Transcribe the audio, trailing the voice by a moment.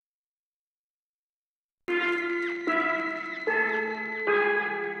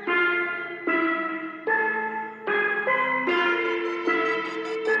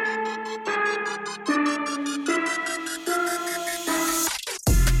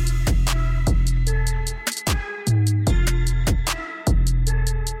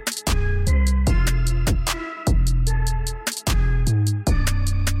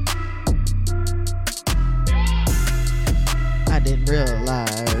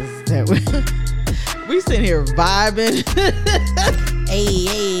that. We sitting here vibing. Hey,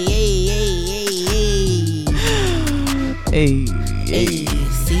 hey, hey, hey, hey, Hey, hey.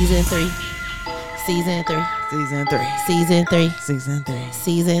 Season 3. Season 3. Season 3. Season 3. Season 3.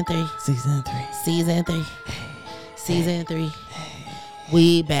 Season 3. Season 3. Season 3. Season 3.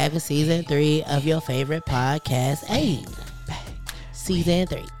 We back with season 3 of your favorite podcast. Hey. Season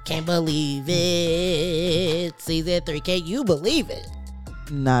 3. Can't believe it. Season 3. Can't you believe it?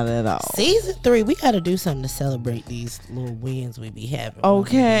 Not at all. Season 3. We got to do something to celebrate these little wins we be having.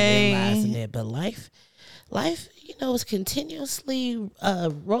 Okay. Realizing it. But life, you know, is continuously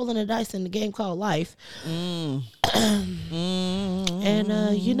rolling the dice in the game called life. And,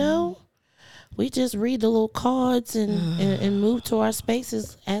 you know, we just read the little cards and move to our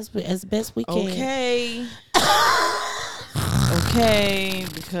spaces as best we can. Okay. Okay,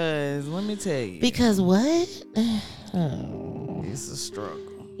 because let me tell you. Because what? It's a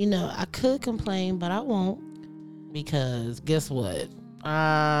struggle. You know, I could complain, but I won't. Because guess what?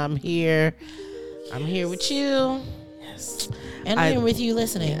 I'm here. I'm here with you. Yes. And I'm here with you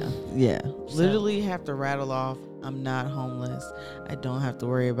listening. Yeah. Literally have to rattle off. I'm not homeless. I don't have to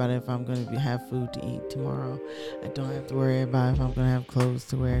worry about if I'm going to have food to eat tomorrow. I don't have to worry about if I'm going to have clothes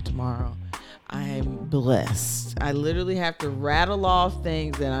to wear tomorrow. I am blessed. I literally have to rattle off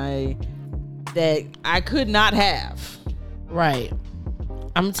things that I could not have. Right.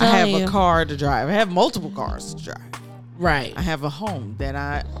 I'm telling you. I have a car to drive. I have multiple cars to drive. Right. I have a home that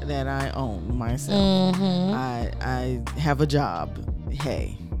I own myself. Mm-hmm. I have a job.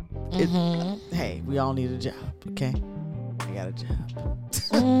 Hey. Hey, we all need a job, okay? I got a job.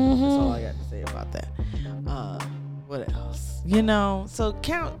 That's all I got to say about that. What else? You know, so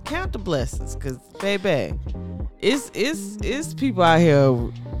count the blessings, cause baby, it's people out here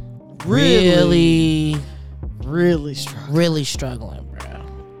really struggling, bro.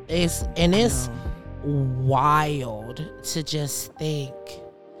 It's wild to just think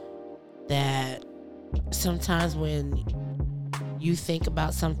that sometimes when you think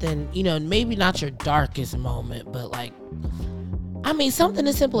about something, you know, maybe not your darkest moment, but like, I mean, something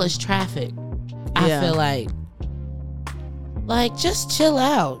as simple as traffic. I feel like just chill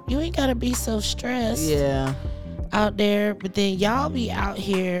out. You ain't gotta be so stressed. Yeah. Out there, but then y'all be out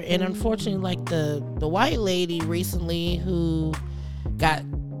here, and unfortunately, like the white lady recently who got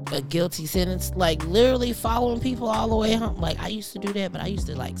a guilty sentence, like literally following people all the way home. Like I used to do that, but I used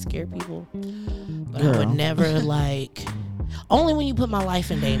to like scare people. But I would never like. Only when you put my life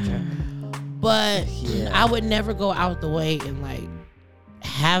in danger. But I would never go out the way and like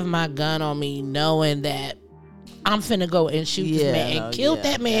have my gun on me knowing that I'm finna go and shoot this man and kill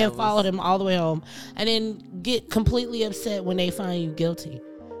that man, followed him all the way home, and then get completely upset when they find you guilty.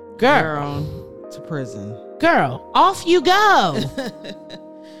 Girl. To prison. Girl, off you go.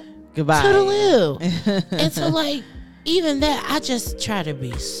 Goodbye. Toodaloo. And so like, even that, I just try to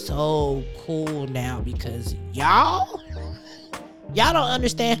be so cool now because y'all don't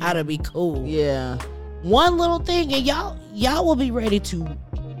understand how to be cool. Yeah. One little thing and y'all will be ready to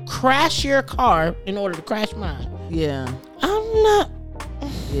crash your car in order to crash mine. Yeah. I'm not.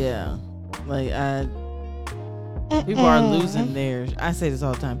 Yeah. Like people are losing their, I say this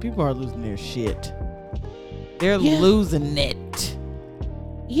all the time, people are losing their shit. They're losing it.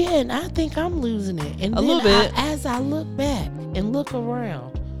 Yeah, and I think I'm losing it. And a little bit. As I look back and look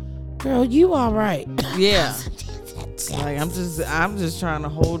around, girl, you all right. Yeah. Like I'm just trying to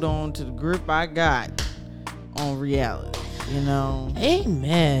hold on to the grip I got on reality. You know.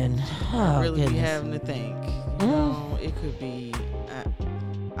 Amen. I really be having to think. You know, it could be.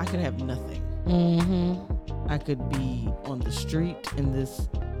 I could have nothing. I could be on the street in this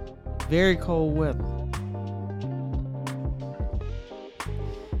very cold weather.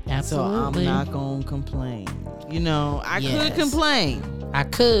 Absolutely. So I'm not gonna complain. You know, I could complain. I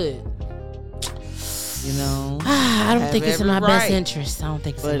could. You know, I don't think it's in my best interest. I don't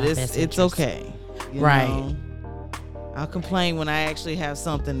think it's in my best interest. But it's okay. You know? I'll complain when I actually have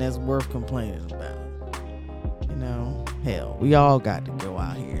something that's worth complaining about. You know, hell, we all got to go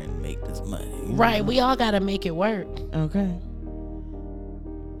out here and make this money. Right, we all got to make it work. Okay.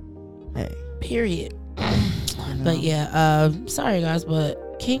 Hey. Period. But yeah, sorry guys,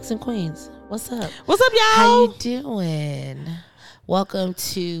 but kings and queens, what's up? What's up, y'all? How you doing? Welcome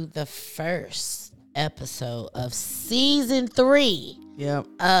to the first episode of season 3. Yep.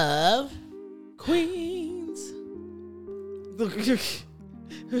 Of Queens.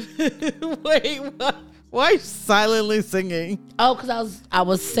 Wait, what? Why are you silently singing? Oh, because I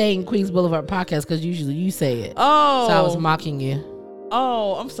was saying Queens Boulevard podcast because usually you say it. Oh. So I was mocking you.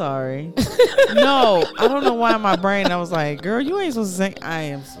 Oh, I'm sorry. No, I don't know why in my brain I was like, girl, you ain't supposed to sing. I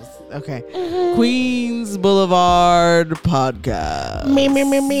am supposed to. Okay. Mm-hmm. Queens Boulevard podcast. Me.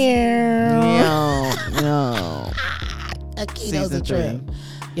 No. Akito's a trip.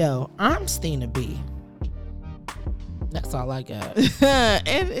 Yo, I'm Stina B. That's all I got.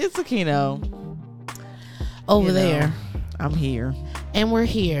 And it's Akino. Over there. I'm here. And we're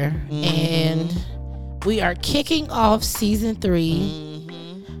here. Mm-hmm. And we are kicking off season 3.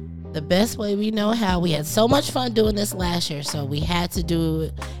 Mm-hmm. The best way we know how. We had so much fun doing this last year, so we had to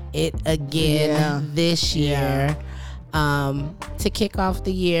do it again this year. To kick off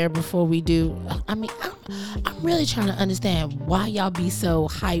the year before we do. I mean, I'm really trying to understand why y'all be so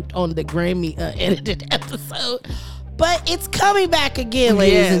hyped on the Grammy edited episode. But it's coming back again,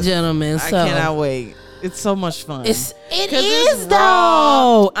 ladies and gentlemen. So I cannot wait. It's so much fun. It is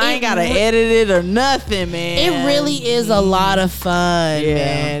though. I ain't gotta edit it or nothing, man. It really is a lot of fun,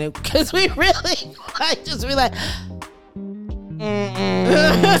 man. Because we really just be like, nah,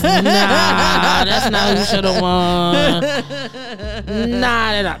 that's not who should have won.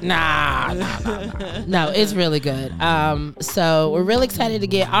 Nah. No, it's really good. So we're really excited to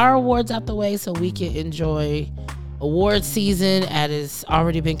get our awards out the way so we can enjoy award season that has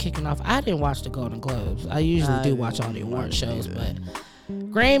already been kicking off. I didn't watch the Golden Globes. I usually do watch all the award shows, but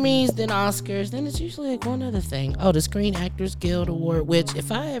Grammys, then Oscars, then it's usually like one other thing. Oh, the Screen Actors Guild Award, which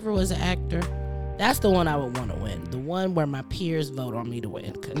if I ever was an actor, that's the one I would want to win. The one where my peers vote on me to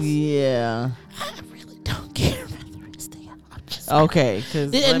win. I really don't care about the rest of y'all. Okay.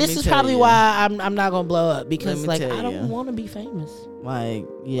 And this is probably why I'm not going to blow up. Because I don't want to be famous.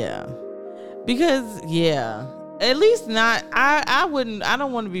 Because, at least not. I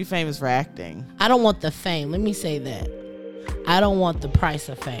don't want to be famous for acting. I don't want the fame. Let me say that. I don't want the price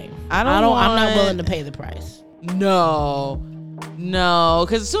of fame. I'm not willing to pay the price. No,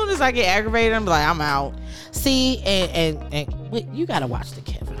 because as soon as I get aggravated, I'm like, I'm out. See, and wait, you gotta watch the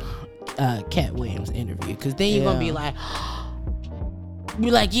Cat Williams interview, because then you're gonna be like,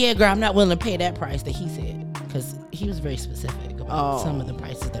 yeah, girl, I'm not willing to pay that price that he said, because he was very specific about some of the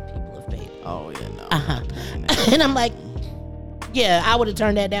prices that people have paid. Oh yeah, no. And I'm like, yeah, I would have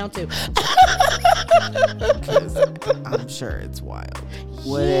turned that down too. Because I'm sure it's wild.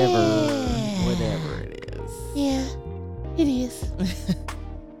 Whatever it is. Yeah, it is.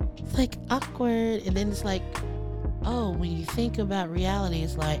 It's like awkward, and then it's like, oh, when you think about reality,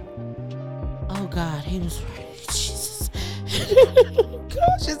 it's like, oh God, he was right. Jesus.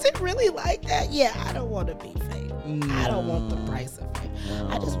 Gosh, is it really like that? Yeah, I don't want to be fake. I don't want the price of fame.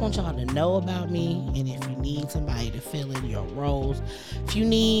 I just want y'all to know about me, and if you need somebody to fill in your roles, if you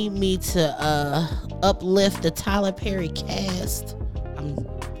need me to uplift the Tyler Perry cast,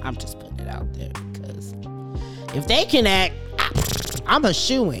 I'm just putting it out there, because if they can act, I'm a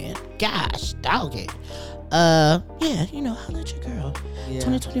shoo-in. Gosh, dog it. Holla at your girl.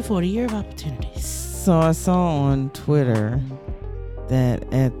 2024, the year of opportunities. So I saw on Twitter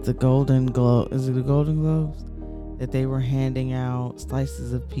that at the Golden Globe, is it the Golden Globes, that they were handing out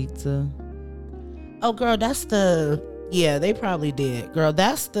slices of pizza. Oh, girl, they probably did. Girl,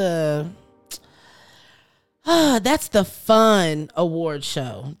 that's the fun award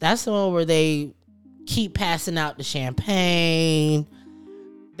show. That's the one where they keep passing out the champagne.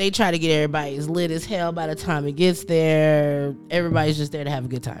 They try to get everybody as lit as hell by the time it gets there. Everybody's just there to have a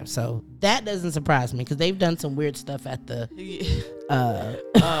good time. So that doesn't surprise me, because they've done some weird stuff at the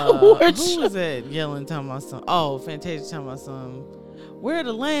award show. Who was that yelling, talking about some? Oh, Fantasia talking about some. Where are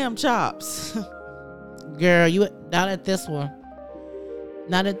the lamb chops? Girl, not at this one.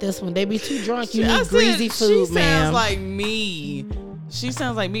 Not at this one. They be too drunk. You need greasy food, she ma'am. Sounds like me. She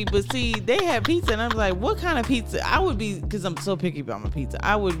sounds like me, but see, they had pizza, and I was like, "What kind of pizza?" I would be, because I'm so picky about my pizza.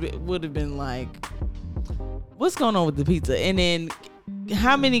 I would have been like, "What's going on with the pizza?" And then,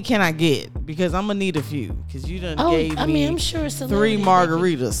 how many can I get? Because I'm gonna need a few. Because you done gave me. I'm sure 3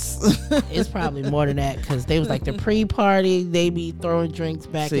 margaritas. It's probably more than that, because they was like the pre-party. They be throwing drinks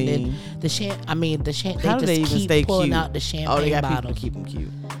back, and then the How do they even stay pulling cute? out the champagne Oh, they got bottles. people to keep them cute.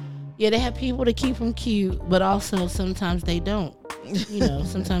 Yeah, they have people to keep them cute, but also sometimes they don't.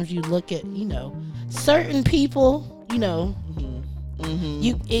 Sometimes you look at, certain people, it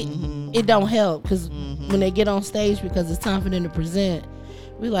don't help, because when they get on stage, because it's time for them to present,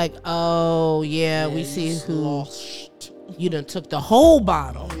 we like, oh yeah, we see who you done took the whole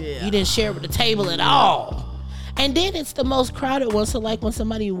bottle. Yeah. You didn't share it with the table at all. And then it's the most crowded one. So like when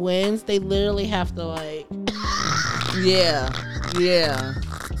somebody wins, they literally have to like Yeah.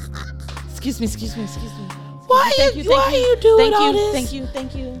 Excuse me. Why are you doing all this?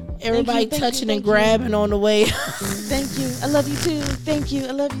 Thank you. Everybody touching and grabbing on the way. Thank you. I love you too. Thank you.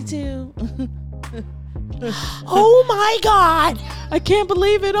 I love you too. Oh my God. I can't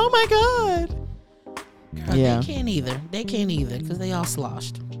believe it. Oh my God. Girl, They can't either because they all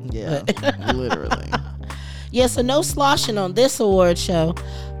sloshed. Yeah, literally. Yeah, so no sloshing on this award show.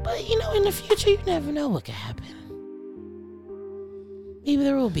 But, in the future, you never know what could happen. Maybe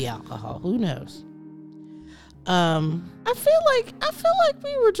there will be alcohol. Who knows? I feel like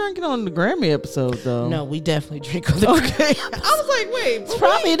we were drinking on the Grammy episode, though. No, we definitely drink on the Grammy. I was like, wait. It's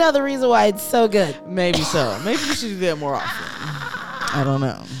probably another reason why it's so good. Maybe so. Maybe we should do that more often. I don't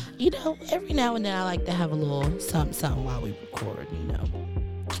know. Every now and then I like to have a little something while we record,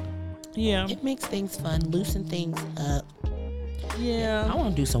 Yeah. It makes things fun, loosen things up. Yeah. I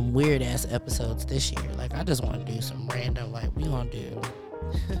want to do some weird ass episodes this year. Like, I just want to do some random, we want to do.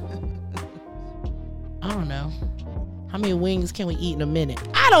 I don't know. How many wings can we eat in a minute?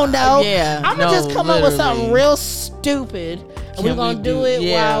 I don't know. Yeah. I'm going to just come up with something real stupid. And we're going to do it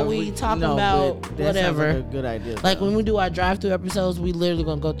while we talk about whatever. That's like a good idea. Like when we do our drive-thru episodes, we literally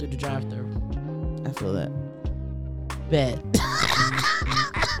going to go through the drive-thru. I feel that. Bet.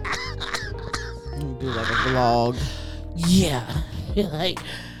 Do like a vlog. Yeah. Like,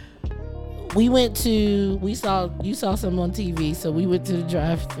 you saw something on TV, so we went to the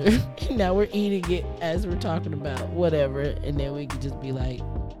drive-thru, and now we're eating it as we're talking about whatever, and then we could just be like,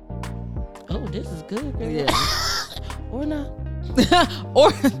 oh, this is good, girl. Yeah. Or not.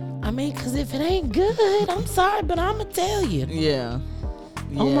 Or, because if it ain't good, I'm sorry, but I'm going to tell you. Yeah.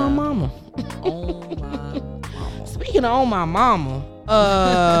 Oh, my mama. Oh, my mama. Speaking of my mama,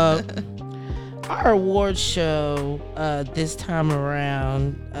 our award show this time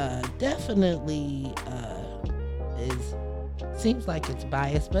around definitely seems like it's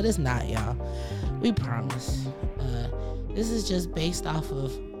biased, but it's not, y'all. We promise. This is just based off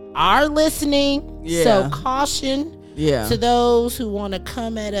of our listening. Yeah. So caution Yeah. to those who want to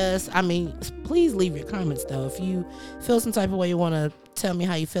come at us. Please leave your comments though. If you feel some type of way, you want to tell me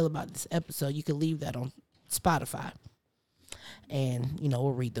how you feel about this episode, you can leave that on Spotify. And,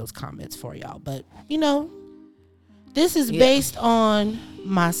 we'll read those comments for y'all. But, this is based on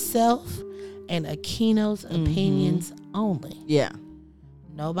myself and Aquino's opinions only. Yeah.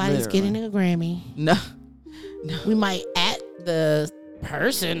 Nobody's getting a Grammy. No. We might at the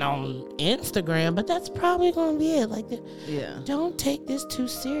person on Instagram, but that's probably going to be it. Yeah. Don't take this too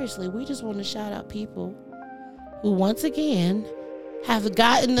seriously. We just want to shout out people who, once again, have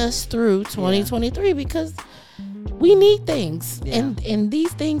gotten us through 2023 because we need things, and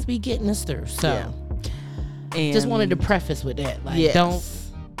these things be getting us through. So, just wanted to preface with that.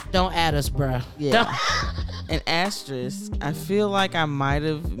 Don't add us, bruh. Yeah. An asterisk. I feel like I might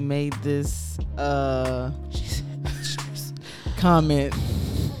have made this comment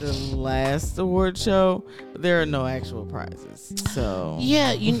the last award show, but there are no actual prizes. So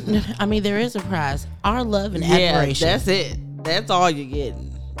yeah, there is a prize. Our love and admiration. That's it. That's all you're getting.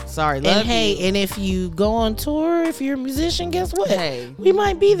 Sorry, love you. And if you go on tour, if you're a musician, guess what? Hey, we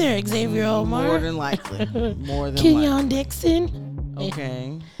might be there. Xavier Omar, more than likely. Kenyon Dixon.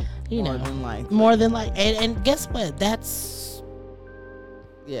 Okay, more than likely. And guess what? That's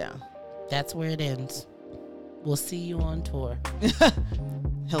where it ends. We'll see you on tour.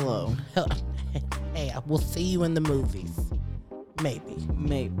 Hello. Hey, we'll see you in the movies. Maybe.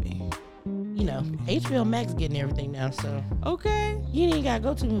 HBO Max getting everything now, so okay. You ain't gotta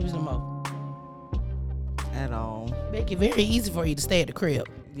go to the movies no more. At all. Make it very easy for you to stay at the crib.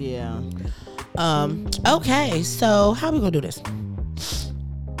 Yeah. Okay, so how we gonna do this?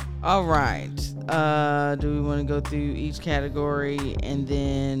 All right. Do we want to go through each category and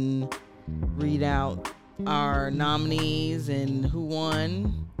then read out our nominees and who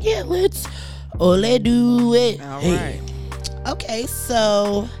won? Yeah, let's do it. All right. Okay,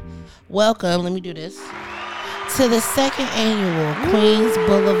 so welcome. Let me do this. To the second annual Queens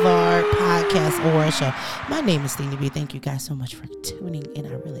Boulevard Podcast Award Show. My name is Steenie B. Thank you guys so much for tuning in.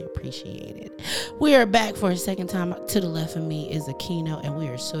 I really appreciate it. We are back for a second time. To the left of me is Aquino, and we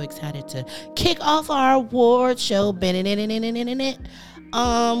are so excited to kick off our award show. We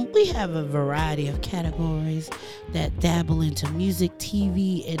have a variety of categories that dabble into music,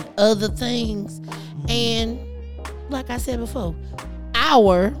 TV, and other things. And like I said before,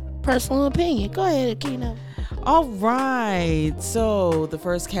 our personal opinion. Go ahead, Aquino. All right. So the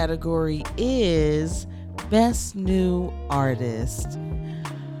first category is Best New Artist.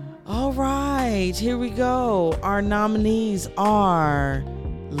 All right. Here we go. Our nominees are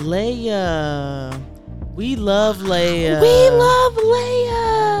Leia. We love Leia.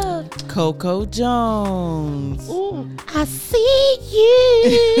 Coco Jones. Ooh, I see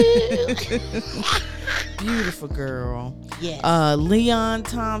you. Beautiful girl. Yes. Leon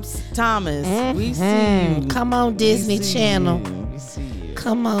Thomas. Mm-hmm. We see you. Come on, Disney Channel. We see you.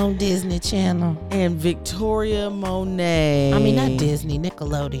 Come on, Disney Channel. And Victoria Monet. I mean, not Disney,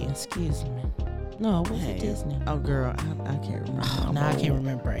 Nickelodeon. Excuse me. No, was it Disney? Oh, girl, I can't remember. No, I can't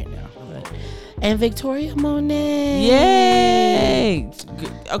remember right now. But, and Victoria Monet. Yay!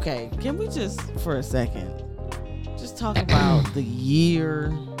 Okay, can we just for a second just talk about the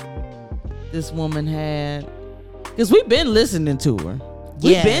year this woman had? Because we've been listening to her.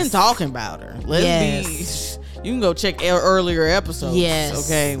 We've been talking about her. You can go check earlier episodes. Yes.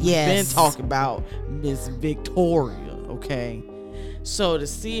 Okay. We've been talking about Miss Victoria. Okay. So to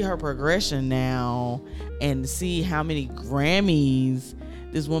see her progression now and see how many Grammys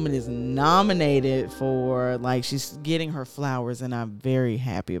this woman is nominated for, like, she's getting her flowers, and I'm very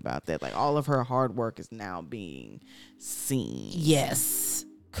happy about that. Like, all of her hard work is now being seen. Yes.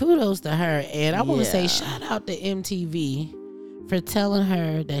 Kudos to her. And I want to say shout out to MTV for telling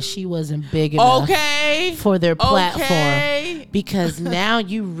her that she wasn't big enough for their platform. Because now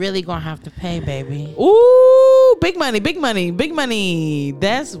you really gonna have to pay, baby. Ooh, big money, big money, big money.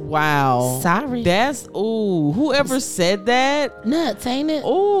 That's wow. Sorry. That's whoever said that? Nuts, ain't it?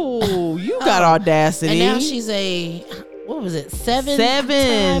 Ooh, you got audacity. And now she's what was it?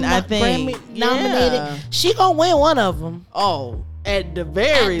 Seven, I think. Grammy nominated. She gonna win one of them. Oh, at the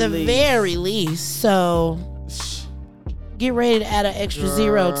very least. So get ready to add an extra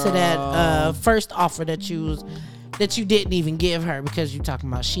zero to that first offer that you didn't even give her because you talking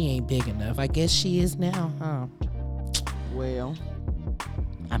about she ain't big enough. I guess she is now, huh? Well,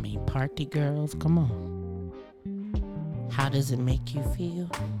 I mean, party girls, come on. How does it make you feel?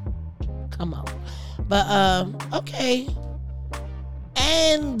 Come on. But okay.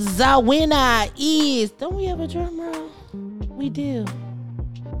 And the winner is, don't we have a drum roll? We do.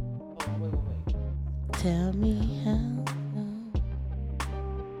 wait. Tell me how.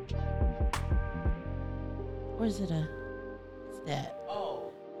 Where's it at? What's that?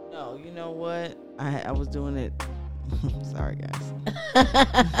 Oh, no, you know what? I was doing it. Sorry, guys.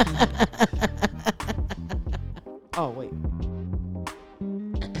 Oh, wait.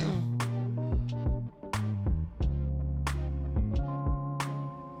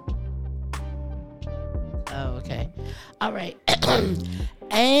 Oh, okay. All right.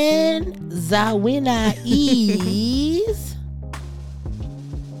 And the winner is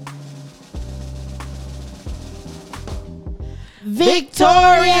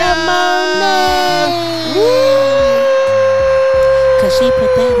Victoria Monet. Cause she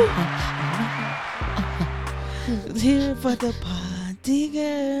put that on. Here for the party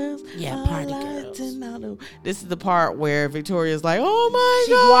girls. Yeah, party girls. This is the part where Victoria's like, oh my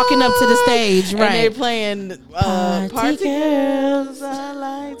She's God. She's walking up to the stage, right? And they're playing party girls. I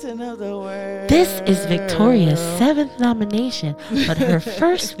like to know the words. This is Victoria's 7th nomination, but her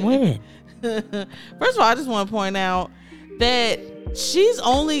first win. First of all, I just want to point out that she's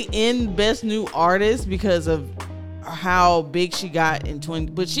only in Best New Artist because of how big she got in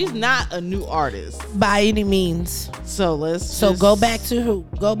 20, but she's not a new artist by any means. So go back to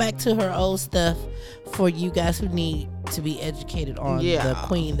her old stuff for you guys who need to be educated on the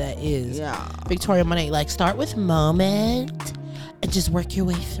queen that is Victoria Monet. Like, start with Moment and just work your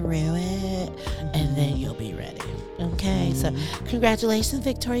way through it, and then you'll be ready. Okay, so congratulations,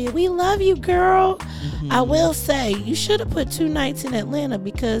 Victoria. We love you, girl. I will say you should have put 2 nights in Atlanta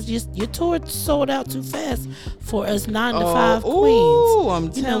because your tour sold out too fast for us 9 to 5 queens.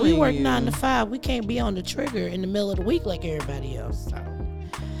 I'm telling you, we work 9 to 5. We can't be on the trigger in the middle of the week like everybody else. So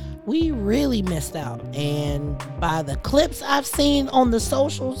we really missed out. And by the clips I've seen on the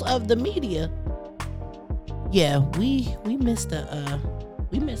socials of the media, we missed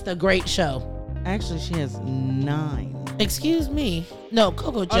a great show. Actually, she has 9. Excuse me. No,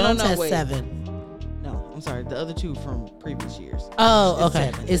 Coco Jones has 7. No, I'm sorry. The other 2 from previous years. Oh,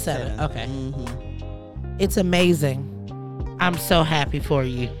 okay. It's 7. Okay. It's amazing. I'm so happy for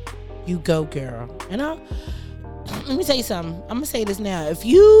you. You go, girl. And let me tell you something. I'm going to say this now. If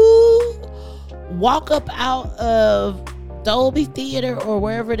you walk up out of Dolby Theater or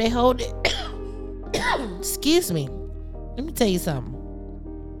wherever they hold it, excuse me. Let me tell you something.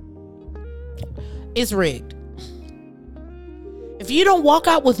 It's rigged. If you don't walk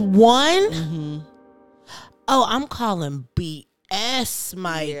out with 1, I'm calling BS,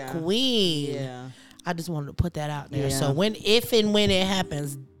 my queen. Yeah. I just wanted to put that out there. Yeah. So if and when it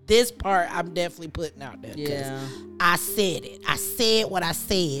happens, this part I'm definitely putting out there. Yeah. I said it. I said what I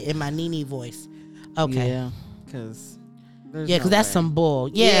said in my Nene voice. Okay. Yeah. Because Yeah, because that's some bull.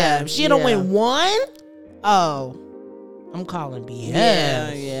 Yeah, if she don't win one, I'm calling BS.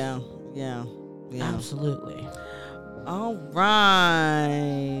 Yeah. Absolutely. All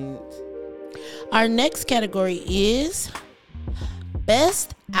right. Our next category is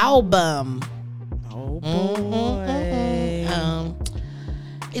Best Album. Oh boy.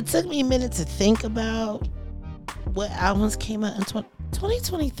 It took me a minute to think about what albums came out in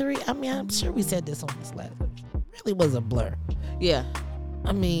 2023. I mean, I'm sure we said this on this last. It really was a blur. Yeah.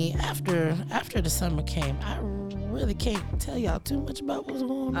 I mean, after the summer came, I really can't tell y'all too much about what's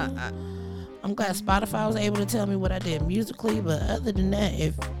going on. I'm glad Spotify was able to tell me what I did musically, but other than that,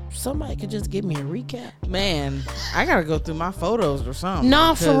 if somebody could just give me a recap. Man, I gotta go through my photos or something.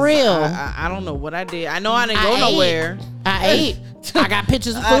 No, for real. I don't know what I did. I know I didn't go nowhere. I ate. I got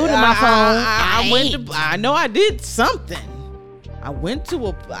pictures of food in my phone. I know I did something. I went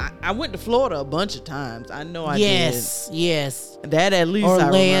to Florida a bunch of times. I know I did. Yes. That at least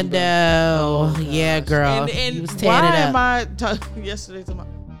Orlando. I remember. Yeah, girl. And you was why it am I yesterday to my?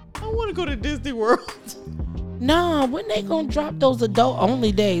 I want to go to Disney World. No, when they gonna drop those adult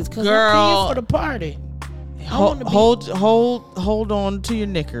only days? Cause girl, I'm here for the party. Hold on to your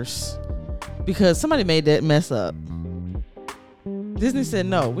knickers, because somebody made that mess up. Disney said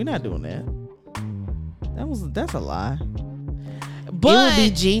no, we're not doing that. That's a lie. But it would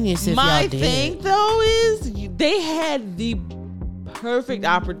be genius if my y'all did. thing though is they had the perfect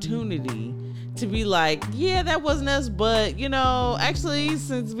opportunity to be like, yeah, that wasn't us, but actually,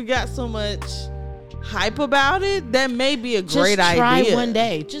 since we got so much hype about it, that may be a great idea. Just try one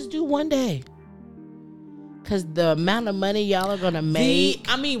day. Just do one day. Cause the amount of money y'all are gonna make.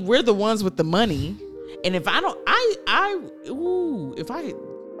 We're the ones with the money, and if I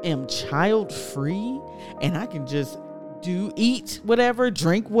am child free and I can just eat whatever,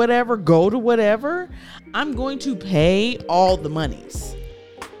 drink whatever, go to whatever, I'm going to pay all the monies.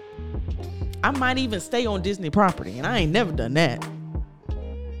 I might even stay on Disney property, and I ain't never done that.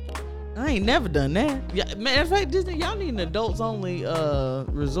 Yeah, matter of fact, Disney, y'all need an adults only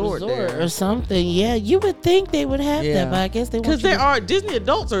resort there or something. Yeah, you would think they would have that, but I guess they because Disney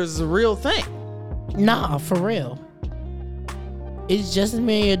adults is a real thing. Nah, for real. It's just as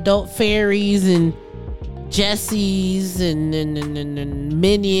many adult fairies and Jessies and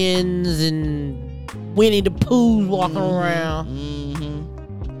Minions and Winnie the Poohs walking around.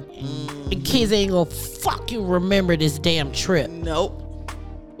 The kids ain't gonna fucking remember this damn trip. Nope.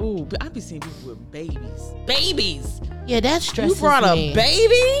 Ooh, but I be seeing people with babies. Yeah, that stresses me. You brought a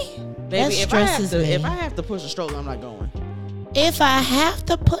baby? That stresses me. If I have to push a stroller, I'm not going. If I have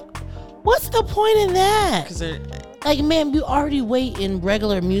to what's the point in that? Like, man, you already wait in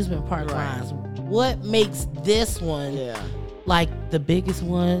regular amusement park lines. What makes this one like the biggest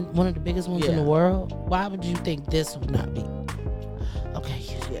one of the biggest ones in the world? Why would you think this would not be? Okay.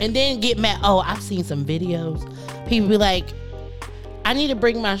 Yeah. And then get mad. Oh, I've seen some videos. People be like, I need to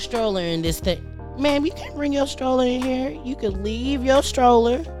bring my stroller in this thing. Man, you can't bring your stroller in here. You could leave your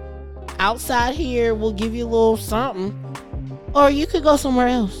stroller outside here. We'll give you a little something. Or you could go somewhere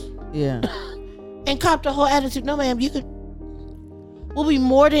else. Yeah. And cop the whole attitude. No, ma'am, we'll be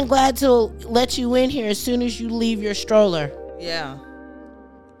more than glad to let you in here as soon as you leave your stroller. Yeah.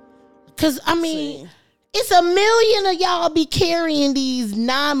 Because, it's 1 million of y'all be carrying these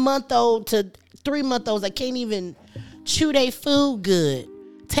 9-month-old to 3-month-olds that can't even chew their food good,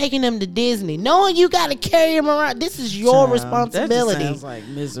 taking them to Disney, knowing you got to carry them around. This is your responsibility. That just sounds like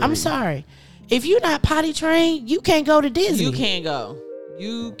misery. I'm sorry. If you're not potty trained, you can't go to Disney. You can't go.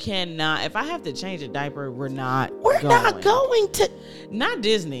 You cannot. If I have to change a diaper, we're not going to. Not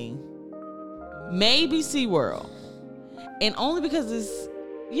Disney. Maybe SeaWorld. And only because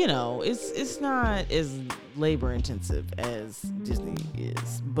it's not as labor intensive as Disney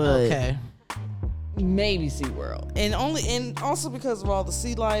is. But okay. Maybe SeaWorld. And also because of all the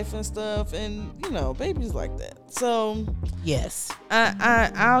sea life and stuff, and babies like that. So yes.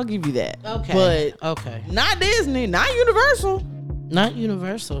 I'll give you that. Okay. But okay. Not Disney, not Universal. Not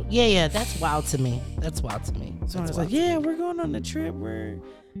Universal. Yeah, that's wild to me. So I was like, yeah, we're going on the trip.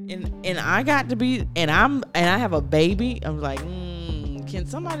 And I got to be, and I have a baby. I'm like,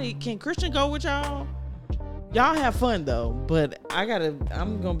 can Christian go with y'all? Y'all have fun though, but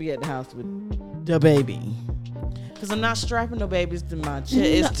I'm gonna be at the house with the baby. Cause I'm not strapping no babies to my chest.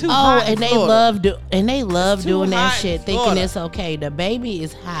 It's too hot. And they love doing that shit, thinking it's okay. The baby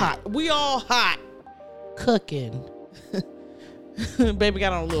is hot. We all hot. Cooking. Baby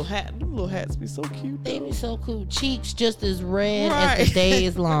got on a little hat. Them little hats be so cute. They be so cool. Cheeks just as red as the day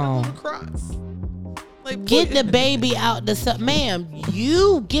is long. Cross. Get the baby out the sun. Ma'am,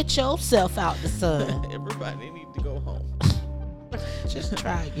 you get yourself out the sun. Everybody need to go home. Just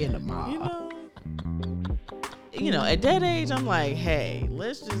try again tomorrow. At that age, I'm like, hey,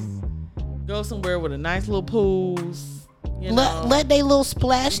 let's just go somewhere with a nice little pools. Let they little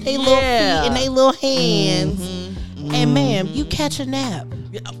splash they little feet and they little hands. And ma'am, you catch a nap.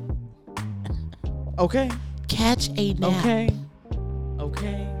 Okay. Catch a nap.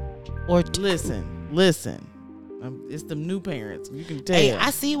 Okay. Or listen. It's the new parents. You can tell. Hey, I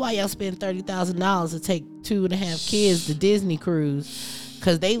see why y'all spend $30,000 to take 2.5 kids to Disney cruise,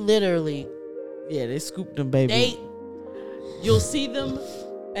 because they literally, they scooped them, baby. You'll see them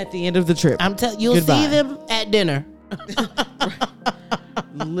at the end of the trip. I'm telling you'll see them at dinner.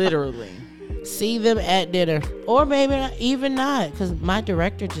 Literally. See them at dinner, or maybe even not, because my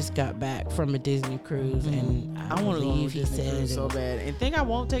director just got back from a Disney cruise, and I want to leave. He said so bad, and think I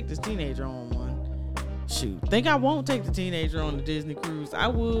won't take this teenager on one. Shoot, think I won't take the teenager on the Disney cruise? I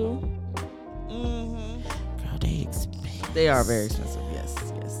will. Girl, they expensive. They are very expensive. Yes.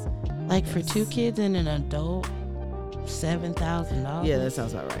 Like for 2 kids and an adult, $7,000. Yeah, that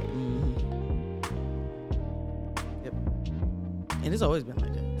sounds about right. Yep. And it's always been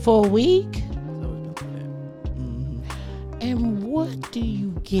like that. For a week? It's always been like that. And what do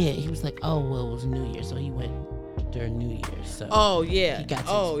you get? He was like, oh, well, it was New Year, so he went during New Year. So he got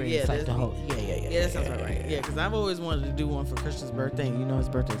to experience like the whole. Yeah, that sounds about right. Yeah, because I've always wanted to do one for Christian's birthday. And his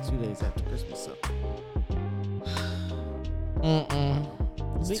birthday's 2 days after Christmas, so.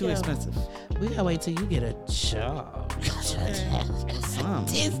 It's too expensive. We gotta wait till you get a job.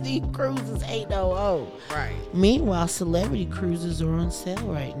 Disney cruises ain't no old. Right. Meanwhile, celebrity cruises are on sale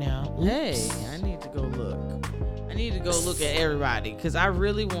right now. Oops. Hey, I need to go look. I need to go look at everybody, because I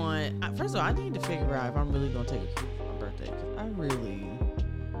really want. First of all, I need to figure out if I'm really gonna take a cruise for my birthday. Cause I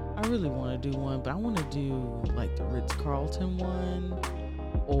really want to do one, but I want to do like the Ritz-Carlton one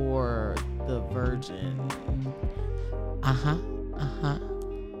or the Virgin.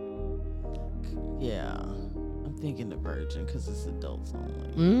 Yeah, I'm thinking the Virgin because it's adults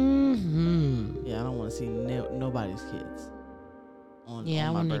only. Yeah, I don't want to see nobody's kids. I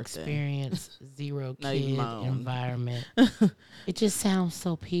want to experience zero kid environment. It just sounds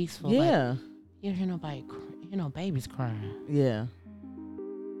so peaceful. Yeah, like, you don't hear nobody, babies crying. Yeah,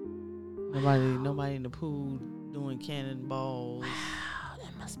 nobody in the pool doing cannonballs. Wow,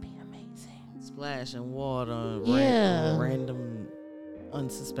 that must be amazing. Splashing water. Yeah, random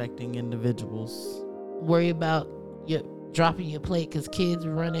unsuspecting individuals. Worry about dropping your plate because kids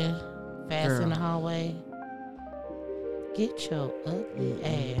running fast in the hallway. Get your ugly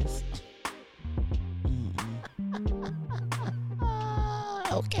ass.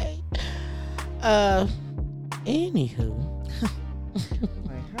 Okay. Anywho.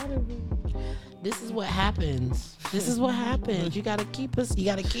 How did we? This is what happens. You gotta keep us.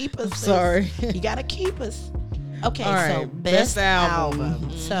 I'm sorry. You gotta keep us. Okay, all right, so best album.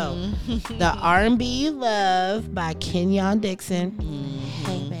 So the R&B You Love by Kenyon Dixon.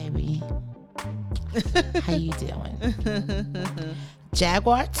 Hey baby, how you doing?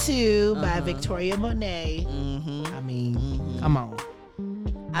 Jaguar 2 by Victoria Monet. I mean, come on.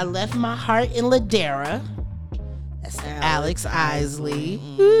 I Left My Heart in Ladera. That's Alex Isley.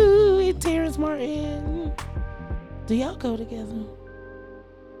 Ooh, and Terrence Martin. Do y'all go together?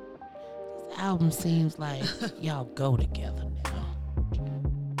 This album seems like y'all go together now.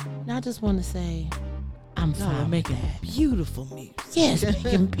 And I just want to say, I'm fine making beautiful music. Yes,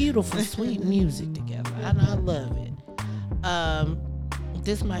 making beautiful, sweet music together. And I love it.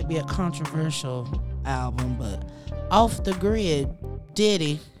 This might be a controversial album, but Off the Grid,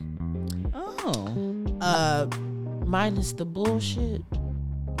 Diddy. Minus the bullshit,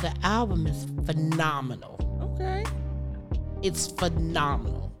 the album is phenomenal. Okay. It's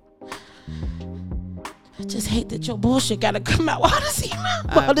phenomenal. I just hate that your bullshit gotta come out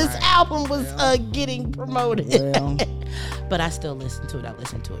while this album was getting promoted. Well. But I still listen to it. I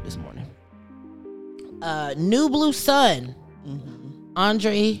listened to it this morning. New Blue Sun,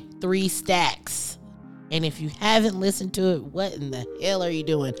 Andre 3 Stacks. And if you haven't listened to it, what in the hell are you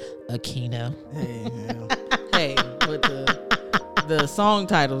doing, Aquino? Hey, but the song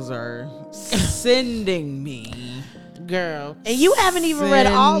titles are sending me. Girl. And you haven't even read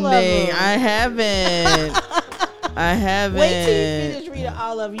all of them. I haven't. Wait till you finish reading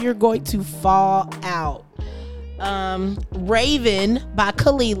all of them. You're going to fall out. Raven by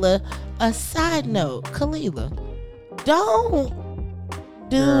Kalila. A side note, Kalila, don't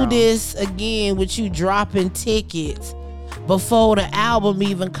do this again with you dropping tickets before the album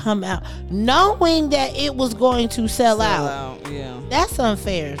even come out, knowing that it was going to sell out. Yeah, that's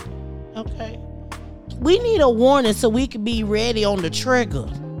unfair. Okay, we need a warning so we can be ready on the trigger.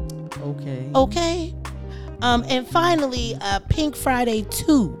 Okay. And finally, Pink Friday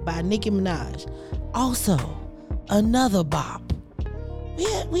 2 by Nicki Minaj. Also, another bop.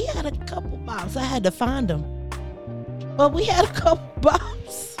 We had a couple bops. I had to find them. But we had a couple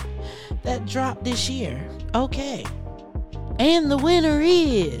bops that dropped this year. Okay. And the winner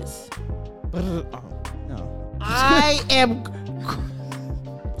is... no. I am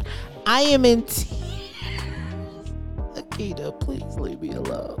in tears. Akita, please leave me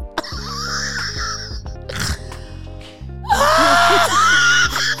alone.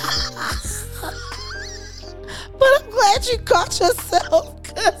 But I'm glad you caught yourself,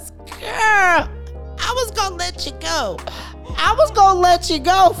 cause girl, I was gonna let you go. I was gonna let you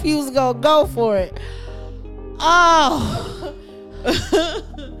go if you was gonna go for it. Oh,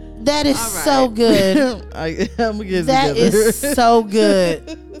 that is so good. I'm gonna get that is so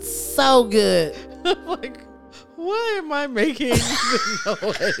good, so good. I'm like, why am I making the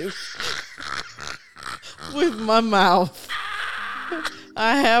noise with my mouth?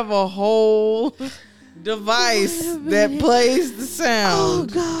 I have a whole device that plays the sound. Oh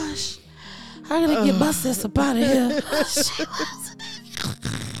gosh, I gotta get my sis up out of here.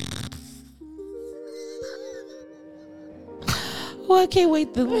 Well, I can't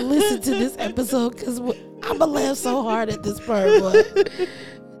wait to listen to this episode because I'm gonna laugh so hard at this part. Boy.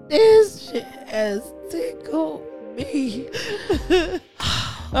 This shit has tickled me.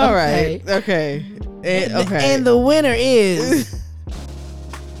 All right, okay. And the winner is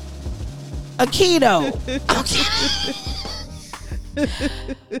Akito.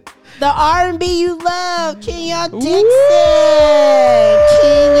 The R&B you love, Kenya Dixon.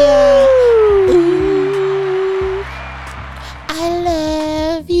 Kenya, ooh, I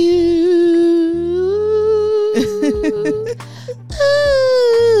love you. Ooh.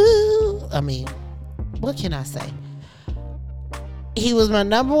 I mean, what can I say? He was my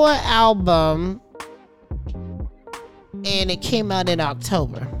number one album, and it came out in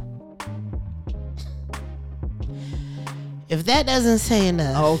October. If that doesn't say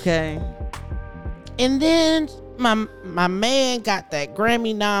enough. Okay. And then my man got that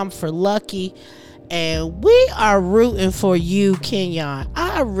Grammy nom for Lucky, and we are rooting for you, Kenyon.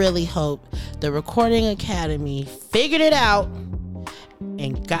 I really hope the Recording Academy figured it out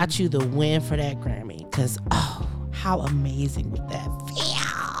and got you the win for that Grammy, because how amazing would that feel?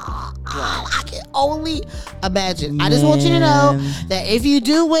 I can only imagine. Man. I just want you to know that if you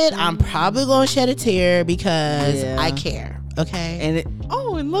do win, I'm probably going to shed a tear because I care. Okay? And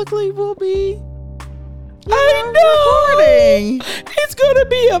luckily we'll be recording. It's going to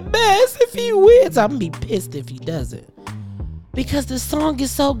be a mess if he wins. I'm going to be pissed if he doesn't. Because the song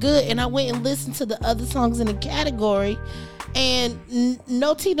is so good, and I went and listened to the other songs in the category, and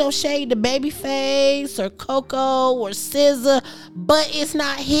no tea, no shade to Babyface or Coco or SZA, but it's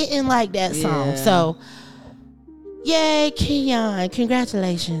not hitting like that song. So, yay, Kenyon.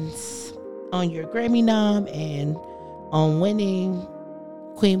 Congratulations on your Grammy nom and on winning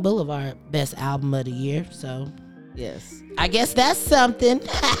Queen Boulevard Best Album of the Year. So, yes, I guess that's something.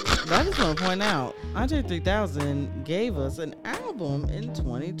 I just want to point out, Andre 3000 gave us an album in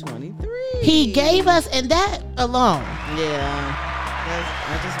 2023. He gave us, and that alone. Yeah.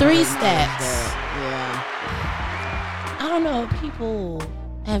 I just 3 stats. Yeah. I don't know if people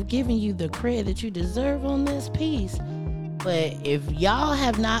have given you the credit that you deserve on this piece, but if y'all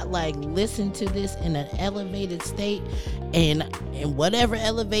have not listened to this in an elevated state, and in whatever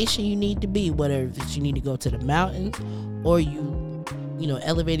elevation you need to be, whether it's you need to go to the mountains or you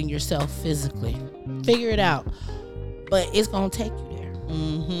elevating yourself physically, figure it out. But it's gonna take you there.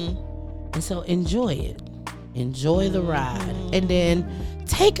 And so enjoy it. Enjoy the ride, and then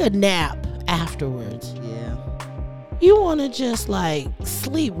take a nap afterwards. Yeah. You want to just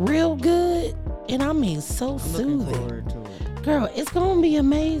sleep real good, and I mean so soothing. Looking forward to it. Girl, it's gonna be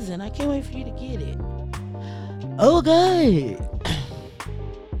amazing. I can't wait for you to get it. Okay.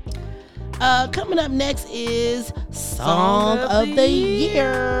 Coming up next is Song of the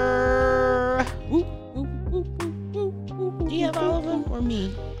Year. Do you have all of them or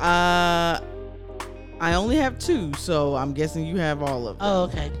me? I only have 2, so I'm guessing you have all of them. Oh,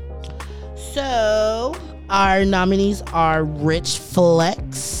 okay. So our nominees are Rich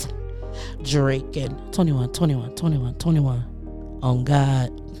Flex, Drake, and 21 on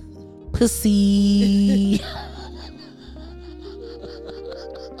God, Pussy.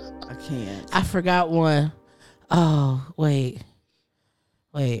 I can't. I forgot one. Oh, wait,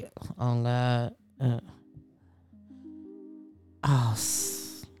 on God.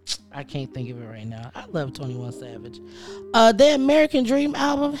 I can't think of it right now. I love 21 Savage. The American Dream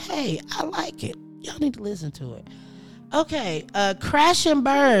album, hey, I like it. Y'all need to listen to it. Okay, Crash and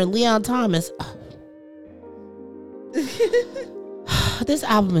Burn, Leon Thomas. This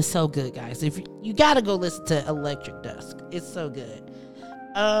album is so good, guys. If you gotta go listen to Electric Dusk, it's so good.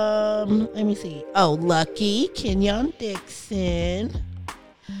 Let me see. Oh, Lucky, Kenyon Dixon.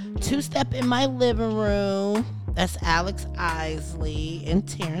 Two Step in My Living Room. That's Alex Isley and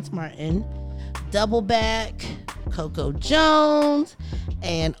Terrence Martin. Double Back, Coco Jones,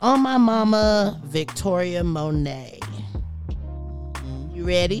 and On My Mama, Victoria Monet. You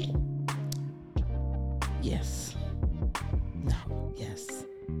ready? Yes. No. Yes.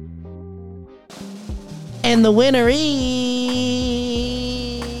 And the winner is...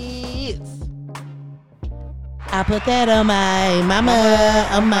 I put that on my mama,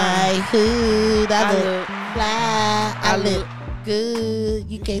 on my hood. I look fly, I look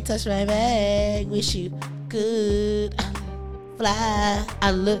good. You can't touch my bag. Wish you good. Fly,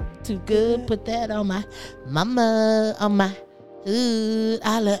 I look too good. Put that on my mama, on my hood.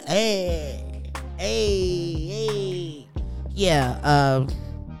 I look, hey, hey. Yeah,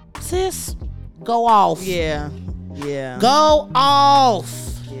 sis, go off. Yeah. Go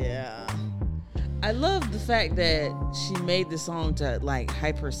off. Yeah. I love the fact that she made the song to like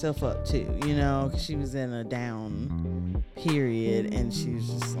hype herself up too, you know, 'cause she was in a down period and she was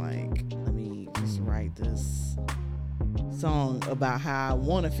just like, let me just write this song about how I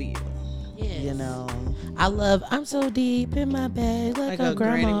want to feel. Yes. You know, I'm so deep in my bag like a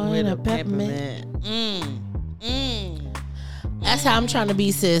grandma in a peppermint. That's how I'm trying to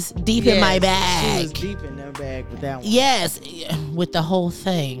be, sis. Deep in my bag. She was deep in her bag with that one. Yes, with the whole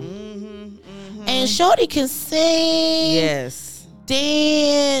thing. And Shorty can sing. Yes.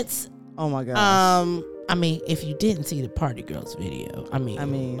 Dance. Oh my gosh. I mean, if you didn't see the Party Girls video, I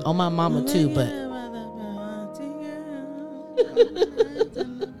mean, On My Mama too, but I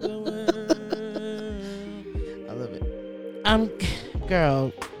love it.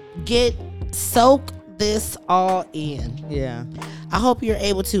 Girl, soak this all in. Yeah. I hope you're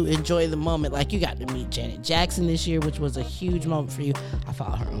able to enjoy the moment. Like, you got to meet Janet Jackson this year, which was a huge moment for you. I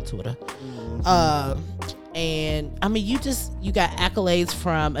follow her on Twitter. And I mean, you got accolades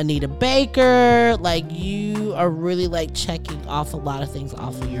from Anita Baker. Like, you are really like checking off a lot of things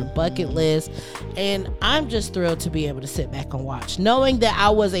off of your bucket list. And I'm just thrilled to be able to sit back and watch, knowing that I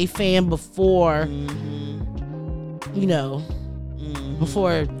was a fan before, you know,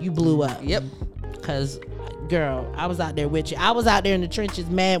 before you blew up. Yep. Because, girl, I was out there with you. I was out there in the trenches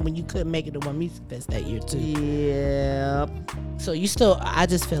mad when you couldn't make it to One Music Fest that year too. Yep. So I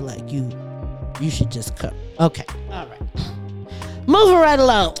just feel like you should just come. Okay. All right. Moving right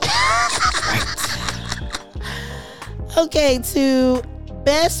along. Okay, to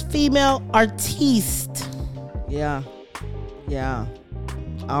Best Female Artiste. Yeah.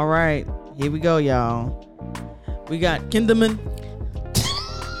 All right. Here we go, y'all. We got Kinderman.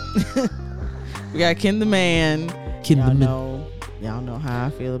 We got Ken the Man. Y'all know how I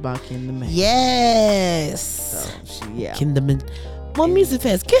feel about Ken the Man. Yes. So yeah. Ken the Man. One Music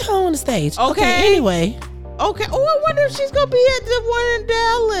Fest. Get her on the stage. Okay. Anyway. Okay. Oh, I wonder if she's gonna be at the one in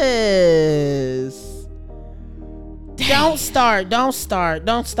Dallas. Dang. Don't start.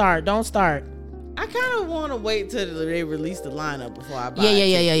 I kind of want to wait till they release the lineup before I buy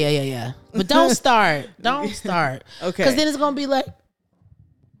it. Yeah. But don't start. Okay. Because then it's gonna be like,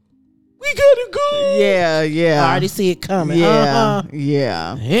 we gotta go. Yeah. I already see it coming. Yeah.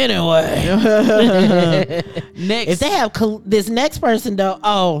 Anyway. Next. If they have this next person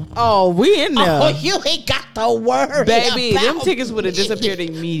though, we in there. Oh, you ain't got to worry, baby. about Them tickets would have disappeared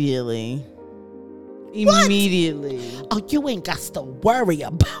immediately. What? Immediately. Oh, you ain't got to worry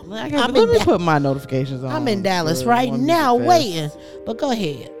about. Let me put my notifications on. I'm in Dallas right now waiting. But go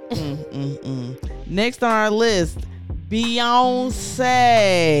ahead. Next on our list, Beyonce.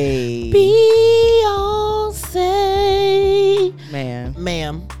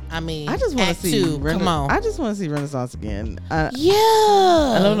 Ma'am. I mean, I just want to see. Come on. I just want to see Renaissance again. I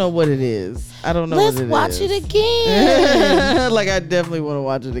don't know what it is. Let's watch it again. Like, I definitely want to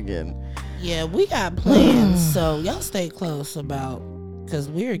watch it again. Yeah, we got plans, so y'all stay close because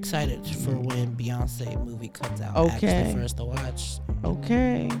we're excited for when Beyonce movie comes out. Okay. Actually, for us to watch.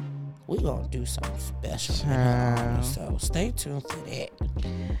 Okay. We gonna do something special. So stay tuned for that.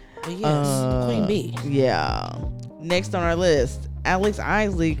 But yes, Queen B. Yeah. Next on our list, Alex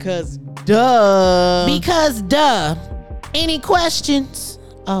Isley, because duh. Any questions?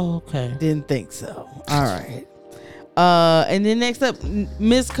 Oh, okay. Didn't think so. All right. And then next up,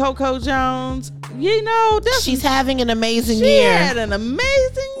 Miss Coco Jones. You know, she's having an amazing year. She had an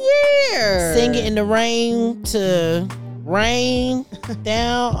amazing year. Singing in the rain to rain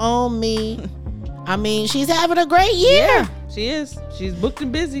down on me. I mean, she's having a great year. Yeah. She is. She's booked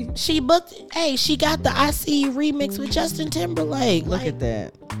and busy. She booked. Hey, she got the I See You remix with Justin Timberlake. Look at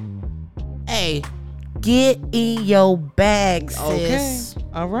that. Hey, get in your bag, sis. Okay.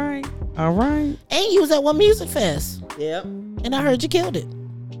 All right. All right. And you was at one music fest. Yep. And I heard you killed it.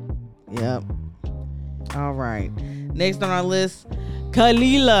 Yep. All right. Next on our list,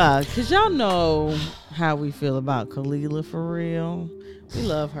 Kalila. Because y'all know how we feel about Kalila for real. We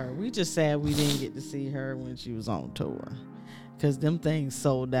love her. We just sad we didn't get to see her when she was on tour. Because them things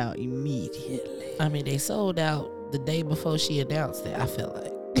sold out immediately. I mean, they sold out the day before she announced it, I feel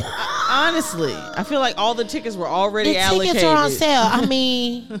like. Honestly, I feel like all the tickets were already allocated. Tickets are on sale. I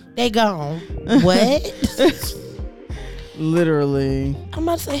mean, they gone. What? Literally. I'm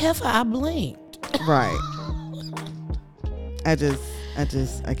about to say, heifer, I blinked. Right. I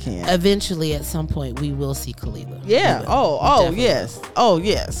can't. Eventually, at some point, we will see Kalila. Yeah. Oh, yes. Oh,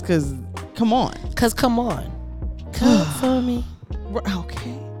 yes. Because, come on. Come for me.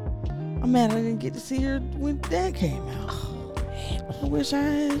 Okay. I'm mad I didn't get to see her when that came out. Oh, man. I wish I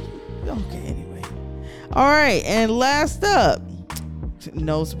had. Okay, anyway. All right. And last up,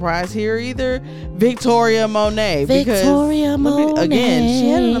 no surprise here either, Victoria Monet. Victoria Monet. Again, she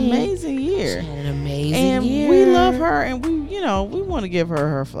had an amazing year. And we love her, and we want to give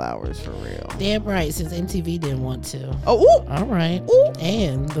her flowers for real. Damn right, since MTV didn't want to. Oh, ooh. All right. Ooh.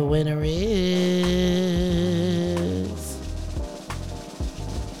 And the winner is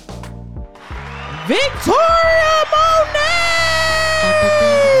Victoria Monet.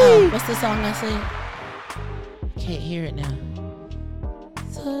 What's the song I sing? Can't hear it now.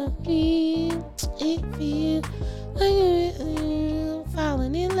 So it feels like you're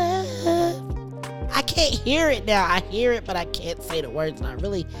falling in love. I can't hear it now. I hear it, but I can't say the words. And I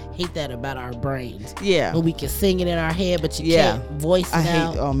really hate that about our brains. Yeah. When we can sing it in our head, but you can't voice it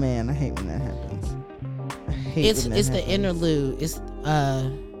out. Oh man, I hate when that happens. It's the interlude. It's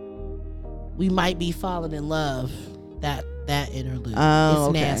we might be falling in love. That interlude. Oh,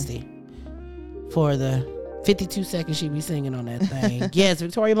 it's nasty. For the 52 seconds she be singing on that thing. Yes,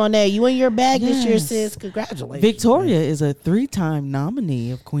 Victoria Monet, you in your bag this year, sis. Congratulations. Victoria is a 3-time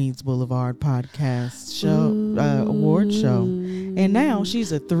nominee of Queens Boulevard Podcast Show Award Show, and now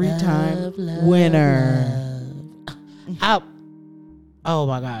she's a 3-time winner. Oh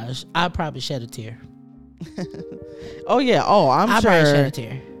my gosh, I probably shed a tear. Oh yeah. Oh, I'm sure. I probably shed a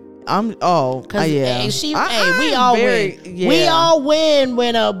tear. Yeah. We all win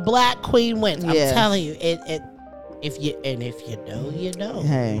when a black queen wins. I'm telling you, if you know, you know.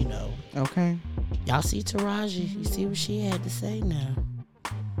 Hey, you know. Okay. Y'all see Taraji? You see what she had to say now.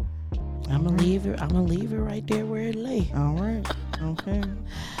 I'm gonna leave it right there where it lay. All right. Okay.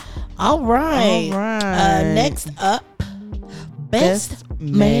 All right. Next up, best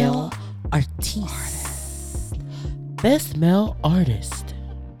male artist. Best male artist.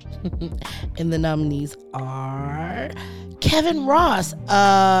 And the nominees are Kevin Ross,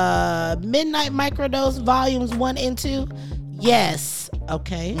 Midnight Microdose Volumes 1 and 2. Yes.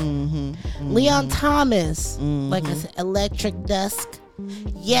 Okay. Leon Thomas, like I said, Electric Dusk.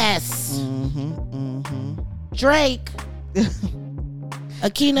 Yes. Drake.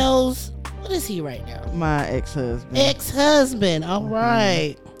 Akino's, what is he right now? My ex-husband. All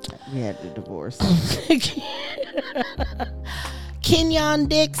right. We had to divorce. Kenyon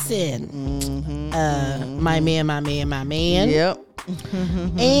Dixon. My man. Yep.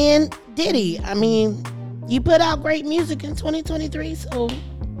 And Diddy. I mean, you put out great music in 2023, so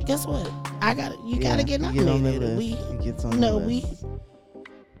guess what? You gotta get nominated.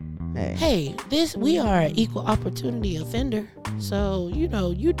 Hey, we are an equal opportunity offender. So, you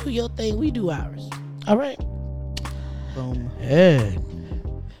do your thing, we do ours. All right. Boom. And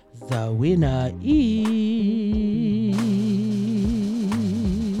the winner is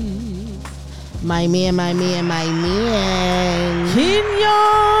my man.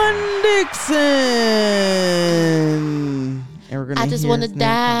 Kenyon Dixon. I just want to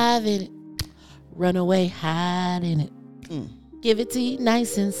dive in it. Run away, hide in it. Give it to you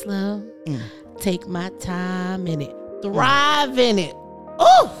nice and slow. Take my time in it. Thrive in it.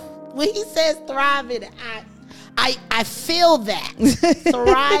 Oh, when he says thrive in it, I feel that.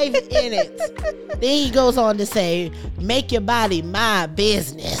 Thrive in it. Then he goes on to say, make your body my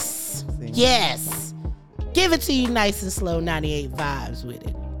business. Yes. Give it to you nice and slow, 98 vibes with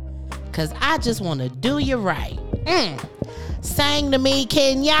it. Because I just want to do you right. Sang to me,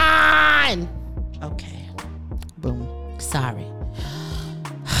 Kenyon. Okay. Boom. Sorry.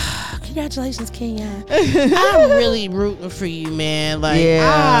 Congratulations, Kenyon. I'm really rooting for you, man.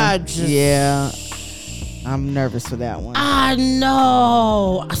 I'm nervous for that one. I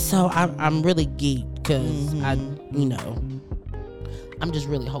know. So I'm really geeked because I'm just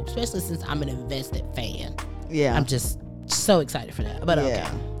really hoping, especially since I'm an invested fan. Yeah. I'm just so excited for that. But okay.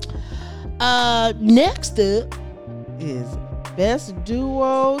 Next up is best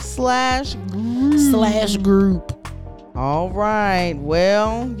duo / group. All right.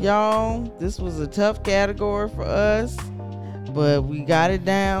 Well, y'all, this was a tough category for us, but we got it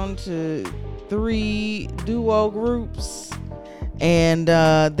down to 3 duo groups. And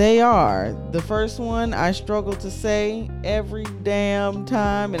they are, the first one I struggle to say every damn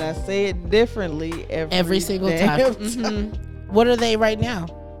time, and I say it differently every single time. Mm-hmm. What are they right now?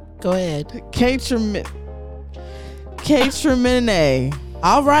 Go ahead. K-Tremene.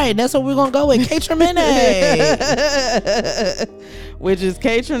 All right, that's what we're gonna go with. K-Tremene. Which is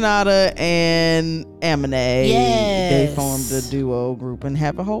K-Tronada and Amine. Yes. They formed a duo group and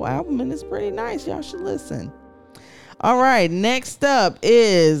have a whole album, and it's pretty nice. Y'all should listen. All right, next up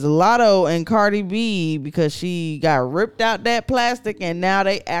is Lotto and Cardi B, because she got ripped out that plastic and now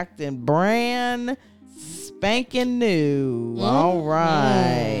they acting brand spanking new. All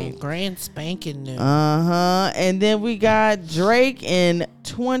right. Brand spanking new. And then we got Drake and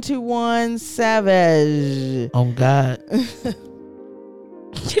 21 Savage. Oh, God.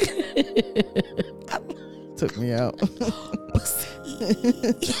 Took me out.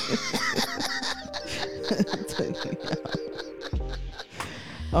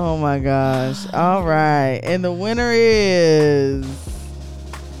 Oh my gosh. All right. And the winner is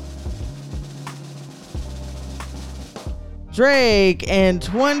Drake and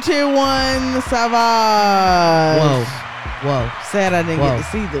 21 Savage. Whoa. Sad I didn't get to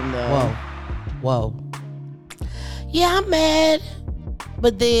see them though. Whoa. Yeah, I'm mad,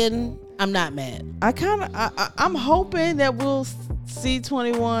 but then I'm not mad. I'm hoping that we'll see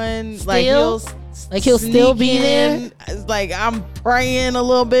 21 still? Like he'll still be there. Like I'm praying a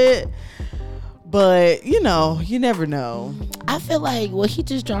little bit, but you never know. I feel like he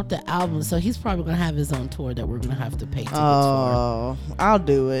just dropped the album, so he's probably gonna have his own tour that we're gonna have to pay tickets for. I'll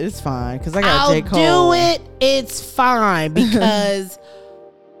do it. It's fine because I got J. Cole. I'll do it. It's fine because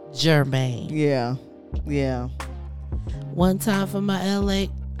Jermaine. Yeah. One time for my LA.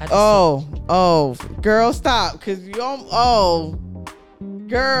 Girl, stop, because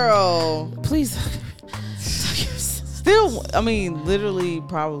girl, please. Still, I mean, literally,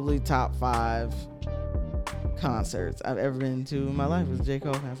 probably top 5 concerts I've ever been to in my life was J.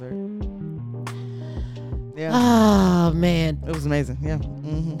 Cole concert. Yeah. Oh man, it was amazing. Yeah.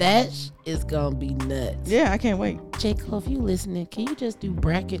 Mm-hmm. That is gonna be nuts. Yeah, I can't wait. J. Cole, if you listening, can you just do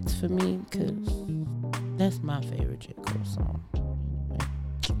brackets for me? Cause that's my favorite J. Cole song.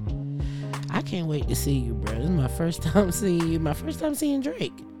 I can't wait to see you, bro. This is my first time seeing you. My first time seeing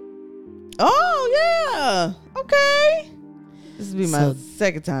Drake. Oh yeah. Okay. This will be my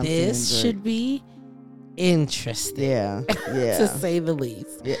second time seeing Drake. This should be interesting. Yeah. To say the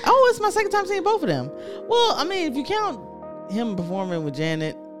least. Yeah. Oh, it's my second time seeing both of them. Well, I mean, if you count him performing with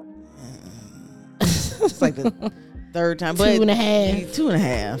Janet, it's like the third time.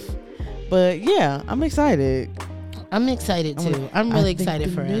 2.5. But yeah, I'm excited. I'm excited too. I'm really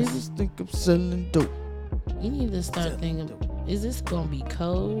excited for us. Think I'm selling dope. You need to start thinking, is this gonna be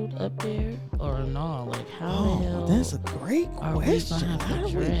cold up there or no? Like how the hell? That's a great question. We gonna have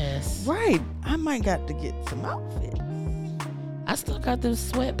to dress? Right. I might got to get some outfits. I still got those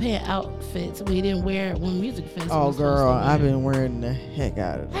sweatpant outfits we didn't wear when music festival. Oh girl, I've been wearing the heck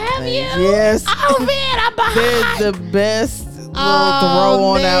out of them. Have you? Yes. Oh man, I'm behind. They're the best little throw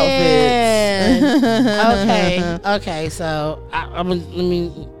on outfits. Okay. So I'm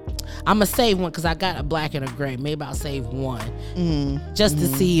gonna save one because I got a black and a gray. Maybe I'll save one just to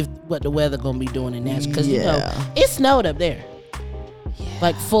see what the weather gonna be doing in Nashville. Because it snowed up there,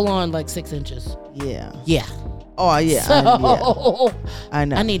 like full on, like 6 inches. Yeah. Oh yeah. So, I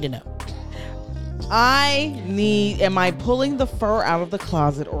know. I need to know. Am I pulling the fur out of the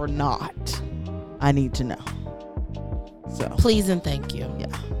closet or not? I need to know. So please and thank you. Yeah.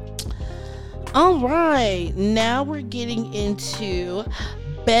 All right. Now we're getting into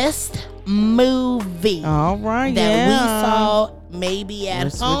best movie. All right. That we saw maybe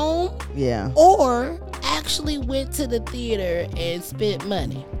at home. Yeah. Or actually went to the theater and spent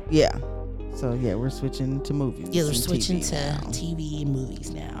money. Yeah. So yeah, we're switching to movies. Yeah, we're switching to TV and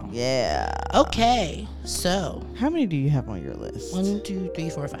movies now. Yeah. Okay. So how many do you have on your list? 1, 2, 3,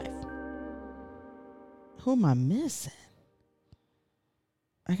 4, 5. Who am I missing?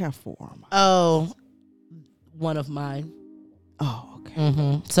 I got 4 on mine. Oh, one of mine. Oh, okay.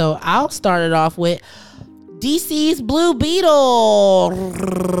 Mm-hmm. So I'll start it off with DC's Blue Beetle.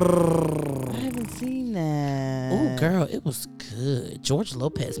 I haven't seen that. Oh, Girl, it was good. George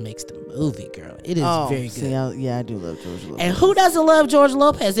Lopez makes the movie, girl. It is very good. See, I do love George Lopez. And who doesn't love George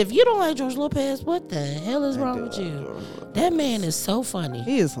Lopez? If you don't like George Lopez, what the hell is wrong with you? That man is so funny.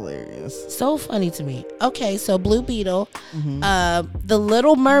 He is hilarious. So funny to me. Okay, so Blue Beetle, The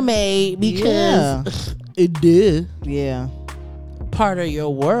Little Mermaid, because it did. Yeah. Part of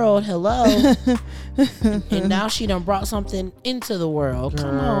your world, hello. And now she done brought something into the world. Girl.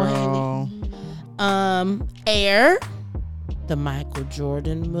 Come on, Haley. Air, the Michael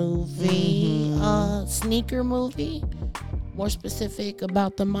Jordan movie, sneaker movie. More specific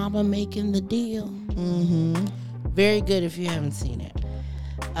about the mama making the deal. Very good if you haven't seen it.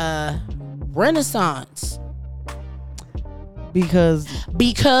 Renaissance, because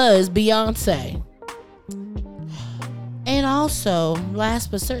Beyonce. And also, last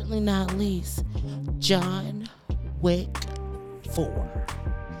but certainly not least, John Wick 4.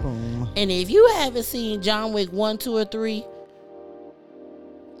 Boom. And if you haven't seen John Wick 1, 2, or 3,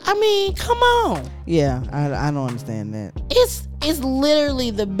 I mean, come on. Yeah, I don't understand that. It's literally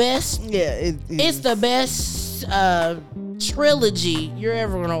the best. Yeah, it's the best trilogy you're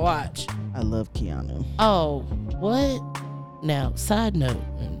ever gonna watch. I love Keanu. Oh, what? Now, side note,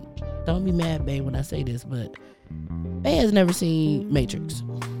 and don't be mad, babe, when I say this, but Bae has never seen Matrix.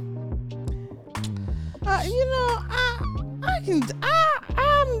 I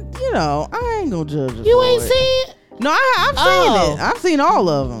ain't gonna judge it. You ain't seen it? No, I've seen it. I've seen all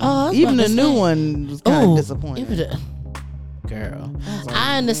of them. Even the new one was kind of disappointing. Girl,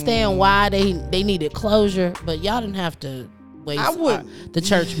 I understand why they needed closure, but y'all didn't have to waste the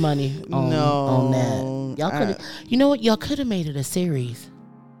church money on that. Y'all could, you know what? Y'all could have made it a series.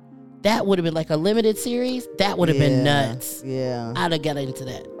 That would have been like a limited series. That would have been nuts. Yeah, I'd have got into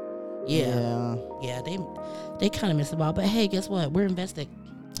that. Yeah. They kind of missed the ball, but hey, guess what? We're invested.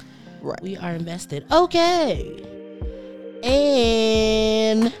 Right. We are invested. Okay.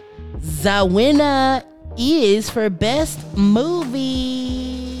 And the winner is for best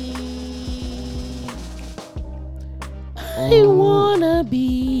movie. I wanna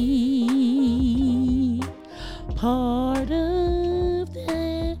be part of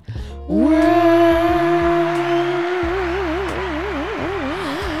that world.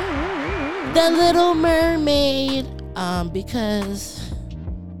 The Little Mermaid. Because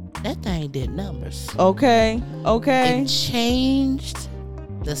that thing did numbers. Okay. It changed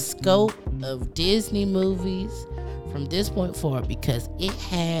the scope of Disney movies from this point forward because it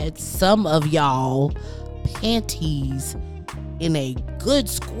had some of y'all panties in a good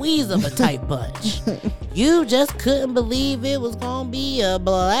squeeze of a tight bunch. You just couldn't believe it was gonna be a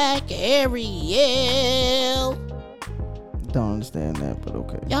black Ariel. Don't understand that, but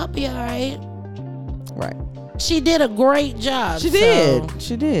okay. Y'all be all right. Right. She did a great job. She did.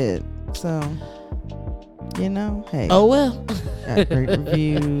 So, hey. Oh well. Got great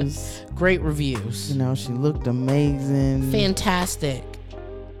reviews. Great reviews. She looked amazing. Fantastic.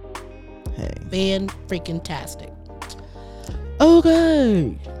 Hey. Fan-freaking-tastic.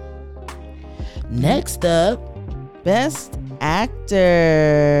 Okay. Next up, best actor.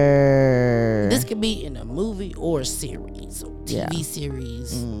 This could be in a movie or series, or TV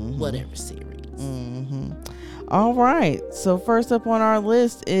series, whatever series. All right. So first up on our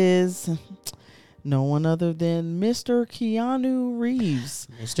list is no one other than Mr. Keanu Reeves.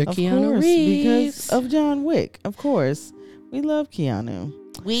 Mr. Keanu Reeves. Because of John Wick. Of course. We love Keanu.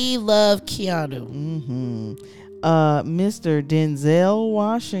 Mr. Denzel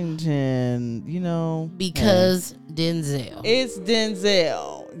Washington, because Denzel. It's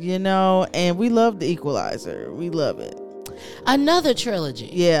Denzel, and we love The Equalizer. We love it. Another trilogy.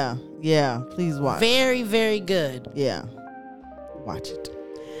 Yeah. Please watch. Very, very good. Yeah. Watch it.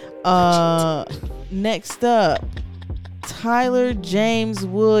 Next up, Tyler James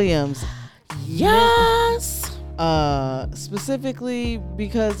Williams. Yes. Specifically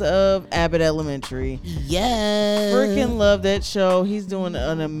because of Abbott Elementary. Yes. Freaking love that show. He's doing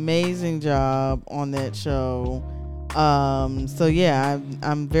an amazing job on that show. So yeah,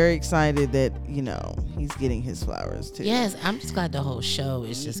 I'm very excited that he's getting his flowers too. Yes, I'm just glad the whole show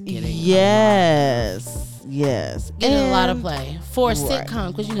is just getting getting a lot of play for a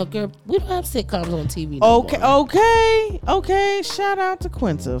sitcom because girl, we don't have sitcoms on TV. Okay. Shout out to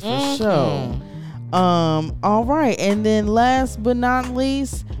Quinta for sure. All right, and then last but not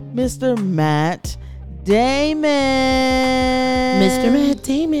least, Mr. Matt Damon.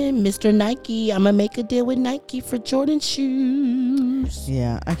 Mr. Nike. I'm gonna make a deal with Nike for Jordan shoes.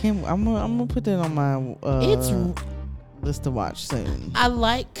 Yeah, I can't. I'm gonna put that on my. It's list to watch soon. I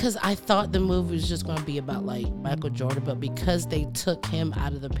like, because I thought the movie was just going to be about like Michael Jordan, but because they took him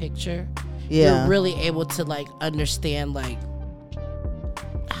out of the picture, you're really able to like understand like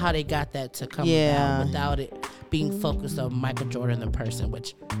how they got that to come about without it being focused on Michael Jordan the person,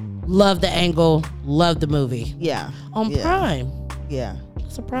 which love the angle, love the movie. Yeah. On Prime. Yeah.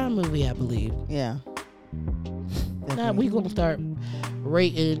 It's a Prime movie, I believe. Yeah. Now we gonna start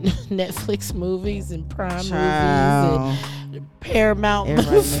rating Netflix movies and Prime movies and Paramount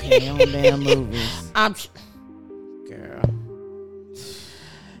movies. Damn movies. Girl.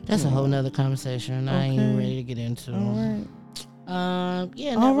 That's a whole nother conversation. I ain't even ready to get into. All right.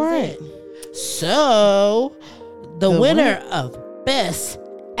 Yeah, that was it. So the winner of Best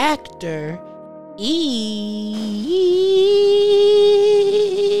Actor is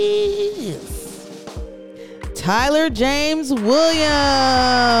Tyler James Williams.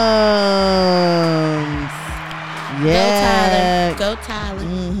 Yeah. Go Tyler.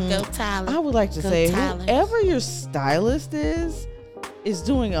 Mm-hmm. Go Tyler. I would like to say whoever your stylist is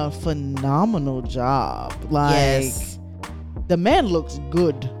doing a phenomenal job. Like the man looks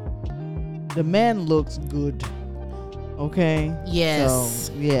good. Okay. Yes.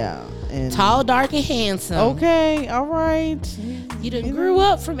 So, yeah. And tall, dark, and handsome. Okay. All right. You done grew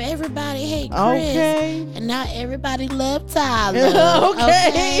up from everybody hate Chris. Okay. And now everybody love Tyler.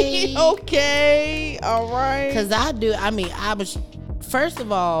 Okay. All right. Because I was, first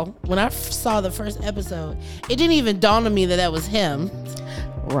of all, when I saw the first episode, it didn't even dawn on me that was him.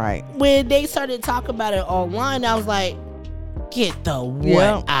 Right. When they started talking about it online, I was like, get the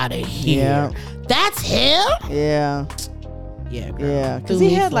what out of here. Yeah. That's him? Yeah. Yeah, girl. Yeah, because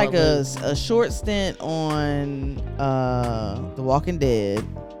he had like a short stint on The Walking Dead.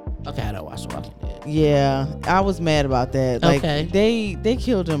 Okay, I don't watch The Walking Dead. Yeah, I was mad about that. Like, okay. They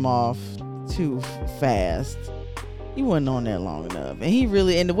killed him off too fast. He wasn't on there long enough. And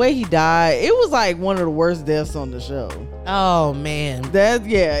and the way he died, it was like one of the worst deaths on the show. Oh, man.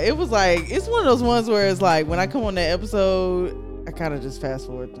 It was like, it's one of those ones where it's like, when I come on that episode, I kind of just fast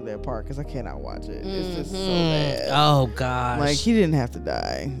forward through that part because I cannot watch it. It's just so bad. Oh, gosh. Like, he didn't have to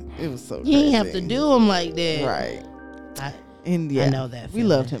die. It was so crazy. He didn't have to do him like that. Right. I know that feeling. We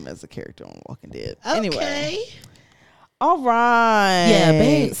loved him as a character on Walking Dead. Okay. Anyway. All right. Yeah,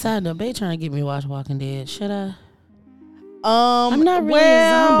 babe, side note, babe trying to get me to watch Walking Dead. Should I? I'm not really a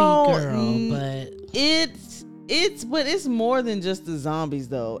zombie girl, but it's more than just the zombies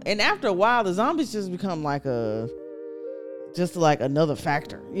though. And after a while, the zombies just become like another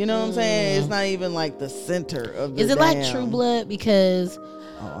factor. You know what I'm saying? It's not even like the center of the. Is it like True Blood? Because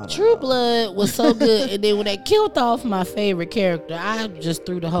True Blood was so good, and then when they killed off my favorite character, I just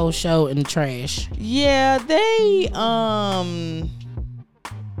threw the whole show in the trash. Yeah,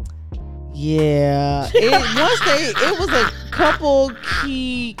 it was a couple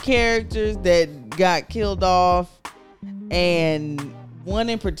key characters that got killed off, and one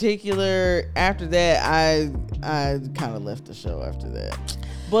in particular. After that, I kind of left the show after that,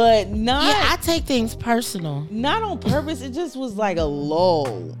 but not. Yeah, I take things personal, not on purpose. It just was like a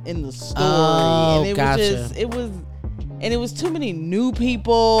lull in the story, and it was too many new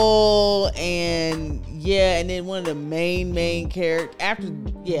people, and then one of the main character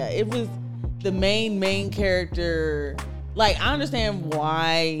it was the main character. Like, I understand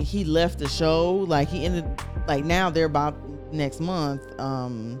why he left the show. Like, he ended, like, now they're about next month,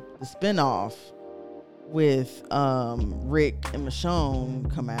 the spinoff with Rick and Michonne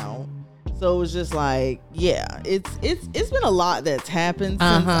come out. So it was just like, yeah, it's been a lot that's happened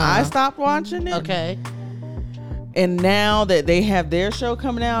since I stopped watching it. Okay. And now that they have their show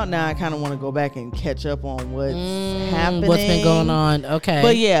coming out, now I kind of want to go back and catch up on what's happening. What's been going on. Okay.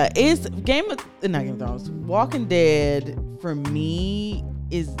 But yeah, it's not Game of Thrones. Walking Dead for me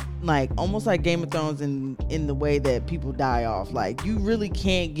is like almost like Game of Thrones in the way that people die off. Like, you really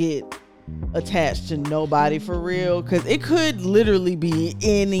can't get attached to nobody for real, because it could literally be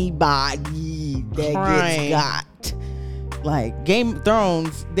anybody that gets got. Like, Game of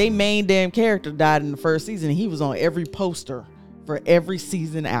Thrones, they main damn character died in the first season, and he was on every poster for every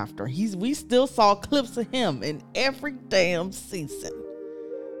season after. We still saw clips of him in every damn season.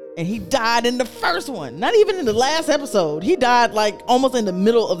 And he died in the first one. Not even in the last episode. He died like almost in the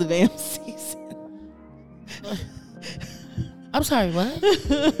middle of the damn season. I'm sorry, what?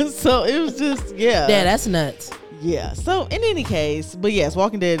 So it was just, yeah, that's nuts. Yeah. So in any case, but yes,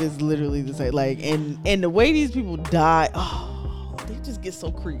 Walking Dead is literally the same. Like, and the way these people die, they just get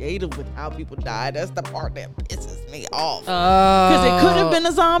so creative with how people die. That's the part that pisses me off. Because it could have been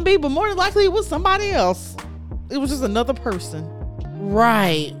a zombie, but more than likely it was somebody else. It was just another person.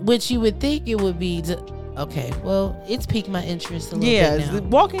 Right. Which you would think it would be. Okay, well, it's piqued my interest a little bit now.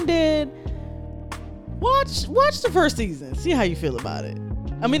 Walking Dead. Watch the first season. See how you feel about it.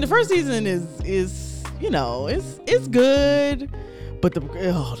 I mean, the first season is it's good, but the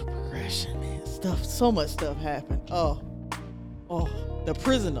progression, man, so much stuff happened. Oh, the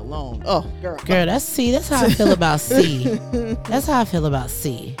prison alone. Oh, girl, that's how I feel about C. That's how I feel about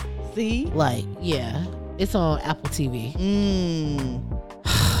C. See, like, yeah, it's on Apple TV.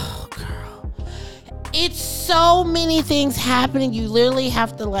 Oh, girl, it's so many things happening. You literally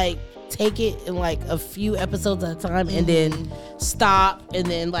have to like take it in like a few episodes at a time and then stop and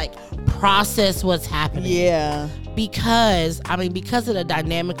then like process what's happening. Yeah, because of the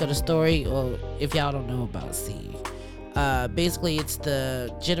dynamic of the story, or if y'all don't know about C, basically it's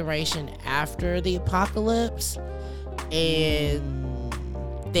the generation after the apocalypse and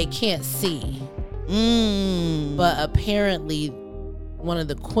they can't see. But apparently one of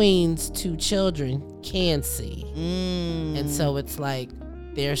the queen's 2 children can see. And so it's like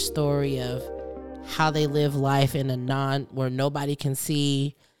their story of how they live life in where nobody can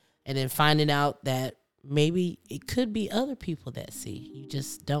see, and then finding out that maybe it could be other people that see. You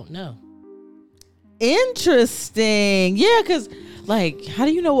just don't know. Interesting. Yeah, because like, how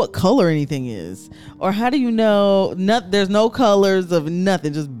do you know what color anything is? Or how do you know there's no colors of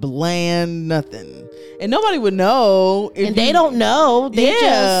nothing, just bland nothing? And nobody would know. And they don't know. They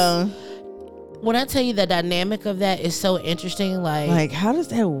just... When I tell you the dynamic of that is so interesting, like how does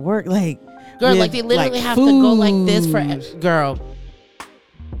that work? Like, girl, like they literally have to go like this for girl.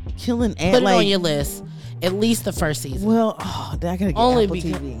 Killing ants. Put it on your list. At least the first season. Well, I gotta get only Apple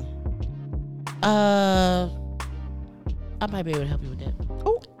because TV. I might be able to help you with that.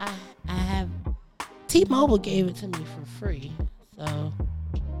 Oh, I have T-Mobile gave it to me for free, so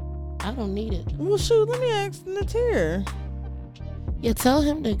I don't need it. Well, shoot, let me ask Natir. Yeah, tell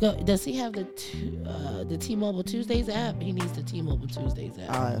him to go. Does he have the T-Mobile Tuesdays app? He needs the T-Mobile Tuesdays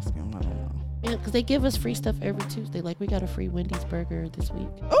app. I'll ask him. I don't know. Yeah, because they give us free stuff every Tuesday. Like, we got a free Wendy's burger this week.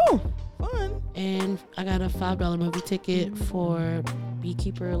 Oh, fun. And I got a $5 movie ticket for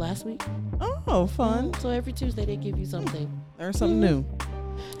Beekeeper last week. Oh, fun. So every Tuesday they give you something. Learn something new.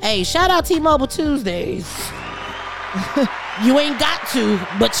 Hey, shout out T-Mobile Tuesdays. You ain't got to,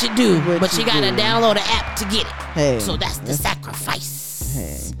 but you do. But you got to download an app to get it. Hey. So that's the sacrifice.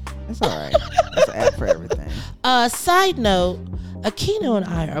 Hey, that's all right. That's an app for everything. Side note, Aquino and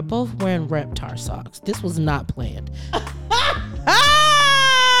I are both wearing Reptar socks. This was not planned. I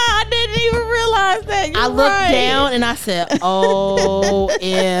didn't even realize that. I looked down and I said, OMG.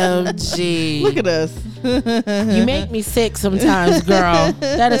 Look at us. You make me sick sometimes, girl.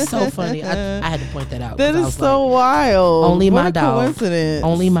 That is so funny. I had to point that out. That is so wild. Only what my a dog. Coincidence.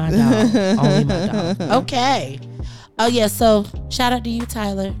 Only my dog. Only my dog. Okay. Oh, yeah. So shout out to you,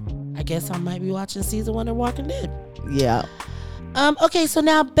 Tyler. I guess I might be watching season 1 of Walking Dead. Yeah. Okay, so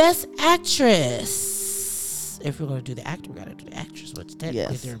now Best Actress. If we're going to do the actor, we got to do the actress, which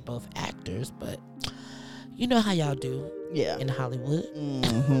technically they're both actors, but you know how y'all do in Hollywood.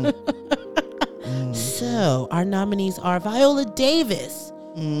 Mm-hmm. So our nominees are Viola Davis,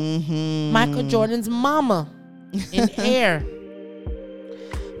 Michael Jordan's mama in Air.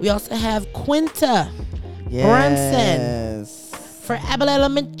 We also have Quinta Brunson for Abbott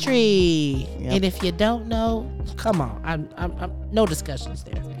Elementary. And if you don't know, come on, I'm no discussions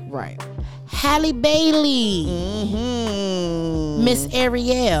there. Right. Halle Bailey, Miss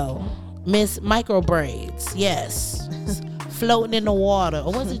Ariel, Miss Micro Braids, yes, floating in the water,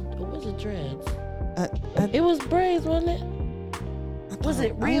 or was it dreads? It was braids, wasn't it? Was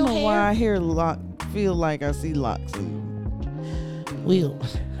it real hair? I don't know why I hear feel like I see locks. I'm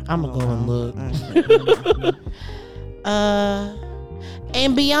gonna go and look.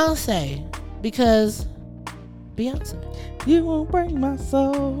 And Beyonce, because Beyonce, you won't break my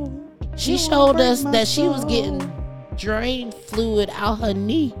soul. She showed us that she was getting drain fluid out her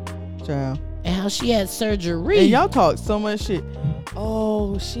knee. Child. And how she had surgery. And y'all talk so much shit.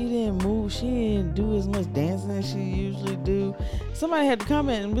 Oh, she didn't move. She didn't do as much dancing as she usually do. Somebody had to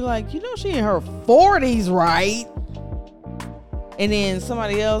comment and be like, she in her 40s, right? And then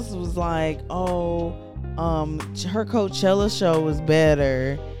somebody else was like, her Coachella show was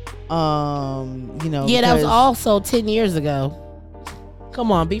better. Yeah, that was also 10 years ago. Come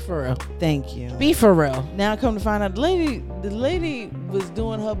on, be for real. Thank you. Be for real. Now come to find out, the lady was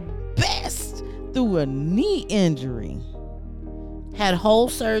doing her best through a knee injury. Had whole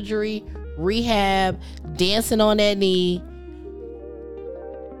surgery, rehab, dancing on that knee.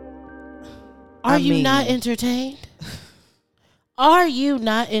 Are you not entertained? Are you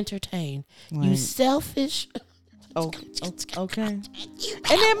not entertained? Right. You selfish. Okay. And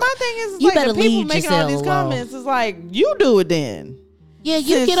then my thing is like the people making all these comments is like, you do it then. Yeah,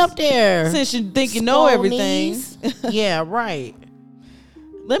 you get up there. Since you think you know everything. Yeah, right.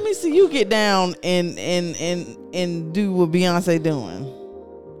 Let me see you get down and do what Beyonce doing.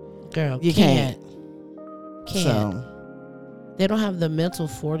 Girl, you can't. So. They don't have the mental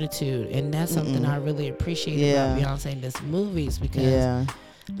fortitude, and that's something I really appreciate about Beyonce in this movies, because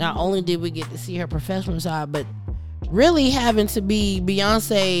not only did we get to see her professional side, but really having to be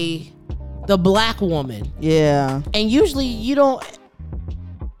Beyonce, the black woman. Yeah. And usually you don't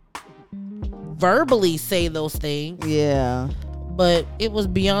verbally say those things. Yeah. But it was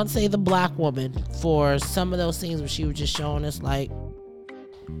Beyonce, the black woman, for some of those scenes where she was just showing us like,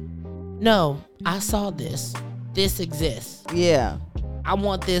 no, I saw this. This exists. Yeah. I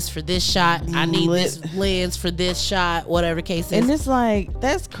want this for this shot. I need this lens for this shot, whatever case is. And it's like,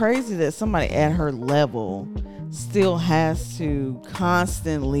 that's crazy that somebody at her level still has to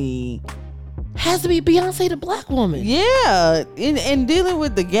constantly... Has to be Beyonce, the black woman. Yeah. And dealing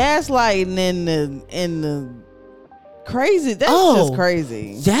with the gaslighting and the crazy. That's just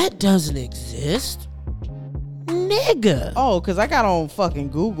crazy. That doesn't exist. Nigga. Oh, because I got on fucking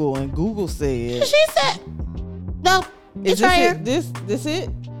Google and Google said... She said... Nope. It's right here. This it?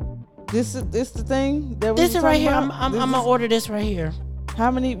 This the thing that we this is right here. about? I'm gonna order this right here.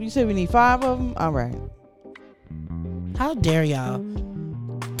 How many? You said we need 5 of them. All right. How dare y'all?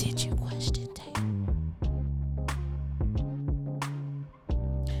 Did you question tape?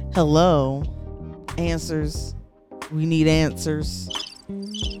 Hello. Answers. We need answers.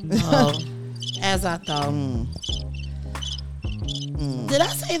 Oh, as I thought. Did I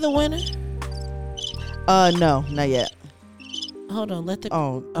say the winner? No, not yet. Hold on, let the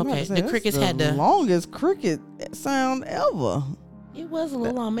okay. The crickets had the longest cricket sound ever. It was a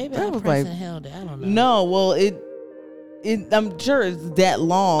little long. Maybe I pressed and held it. I don't know. No, well it I'm sure it's that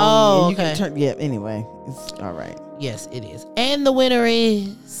long. Oh, and you can turn. Yeah. Anyway, it's all right. Yes, it is. And the winner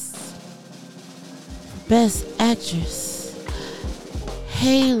is Best Actress,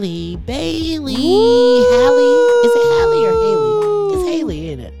 Halle Bailey. Halle, is it Halle or Haley? It's Haley,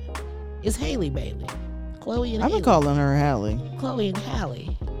 isn't it? It's Halle Bailey. Chloe and I've been calling her Halle. Chloe and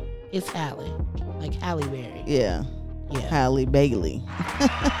Halle. It's Halle. Like Halle Berry. Yeah. Yeah. Halle Bailey.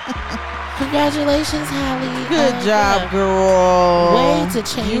 Congratulations, Halle. Good job, girl. Way to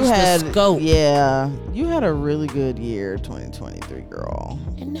change the scope. Yeah. You had a really good year, 2023, girl.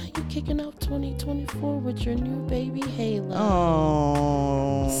 And now you're kicking off 2024 with your new baby, Halo.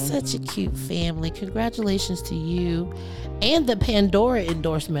 Oh. Such a cute family. Congratulations to you. And the Pandora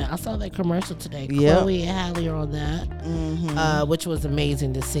endorsement. I saw that commercial today. Yep. Chloe and Halle are on that, which was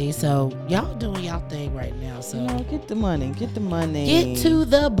amazing to see. So y'all doing y'all thing right now. So get the money. Get the money. Get to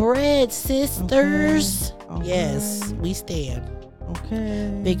the bread, sisters. Okay. Yes, we stand.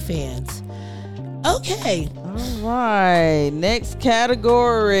 Okay. Big fans. Okay. All right. Next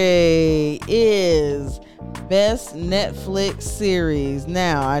category is Best Netflix Series.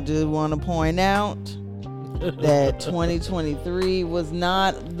 Now, I just want to point out that 2023 was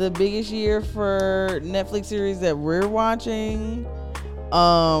not the biggest year for Netflix series that we're watching.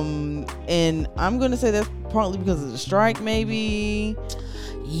 And I'm going to say that's partly because of the strike, maybe.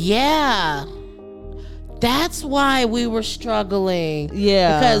 Yeah. That's why we were struggling.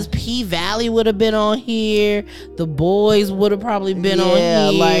 Yeah. Because P-Valley would have been on here. The Boys would have probably been on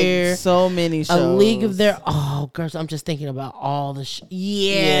here. Like so many shows. A League of Their... Oh, girls, I'm just thinking about all the...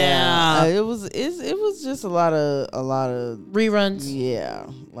 Yeah. It was just a lot of... Reruns? Yeah.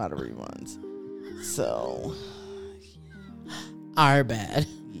 A lot of reruns. So... Our bad.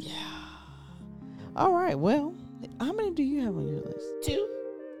 Yeah. All right. Well, how many do you have on your list? 2.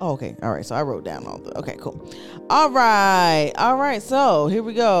 Oh, okay. All right. So I wrote down all the... Okay, cool. All right. So here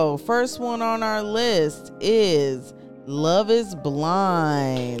we go. First one on our list is Love is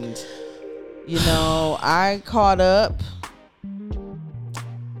Blind. You know, I caught up.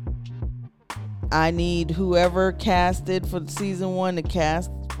 I need whoever casted for season 1 to cast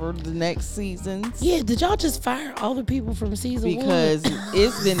for the next seasons. Yeah, did y'all just fire all the people from season 1? Because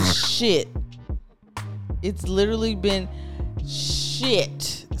it's been shit. It's literally been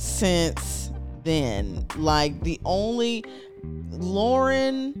shit since then. Like the only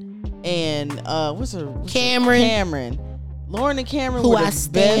Lauren and what's her Cameron. Lauren and Cameron who were the I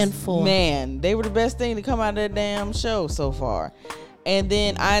stand best, for. Man, they were the best thing to come out of that damn show so far. And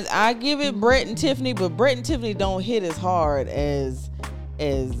then I give it Brett and Tiffany, but Brett and Tiffany don't hit as hard as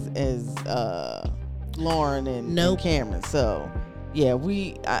Lauren and Cameron. So yeah,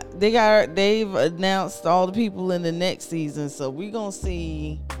 they've announced all the people in the next season, so we gonna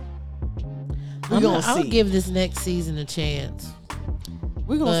see. I'll give this next season a chance.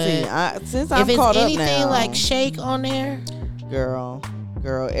 We're gonna see. Since I'm caught up now. If it's anything like Shake on there, girl,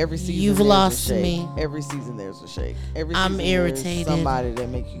 every season you've lost me. Every season there's a Shake. Every I'm season irritated. There's somebody that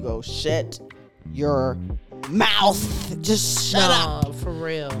make you go shut your mouth. Just shut up. For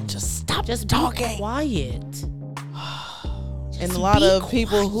real. Just stop. Just talking. Be quiet. And a lot of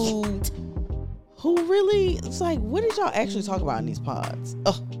people who really, it's like, what did y'all actually talk about in these pods?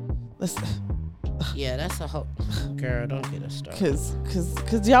 Yeah, that's a whole girl. Don't get us started.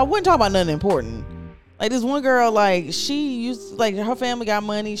 Cause y'all wouldn't talk about nothing important. Like this one girl, like she used, like her family got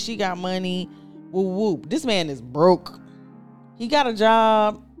money, she got money. Whoop whoop. This man is broke. He got a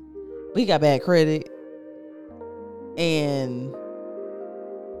job, but he got bad credit, and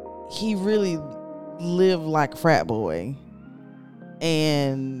he really lived like a frat boy.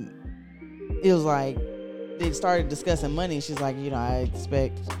 And it was like they started discussing money. She's like, I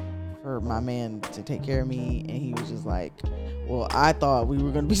expect for my man to take care of me, and he was just like, well, I thought we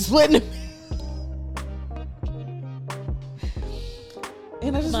were gonna be splitting it.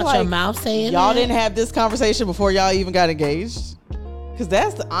 And I just About like, your mouth saying y'all that? didn't have this conversation before y'all even got engaged, because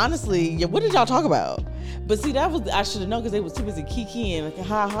that's honestly, what did y'all talk about? But see, that was, I should have known, because they was too busy kikiing, like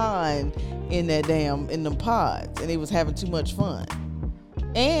ha-ha in them pods, and they was having too much fun.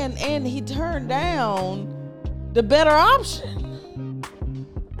 And he turned down the better option.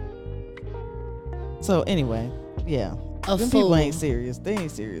 So anyway, yeah. People ain't serious. They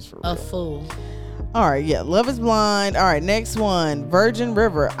ain't serious for real. A fool. All right, yeah. Love is Blind. All right, next one. Virgin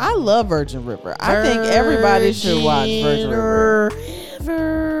River. I love Virgin River. I think everybody should watch Virgin River.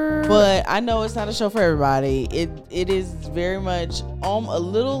 But I know it's not a show for everybody. It is very much a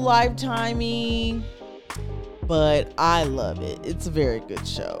little Lifetimey, but I love it. It's a very good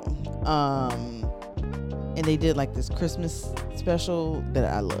show. And they did like this Christmas special that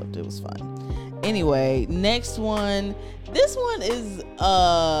I loved. It was fun. Anyway, next one. This one is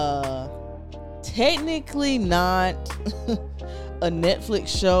technically not a Netflix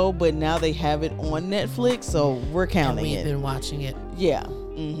show, but now they have it on Netflix, so we're counting it. We've been watching it. Yeah.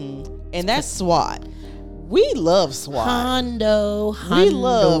 Mm-hmm. And that's SWAT. We love SWAT. Hondo. We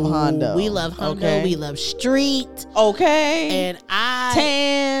love Hondo. We love Hondo. Okay. We love Street. Okay. And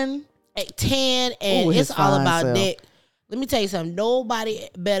Tan. And ooh, it's all about self. Nick. Let me tell you something. Nobody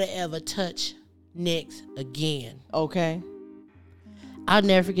better ever touch Nick's again. Okay. I'll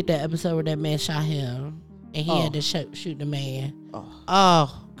never forget that episode where that man shot him and he had to shoot the man.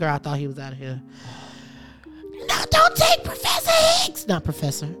 Oh, girl, I thought he was out of here. No, don't take Professor Hicks. Not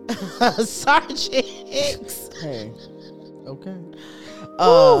Professor. Sergeant Hicks. Hey. Okay.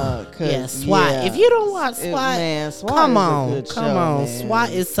 Yeah, SWAT. Yeah. If you don't watch SWAT, SWAT come is on. a good Come show, on. man.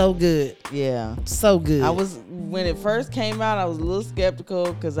 SWAT is so good. Yeah. So good. When it first came out, I was a little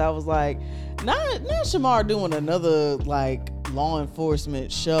skeptical, because I was like, not Shamar doing another like law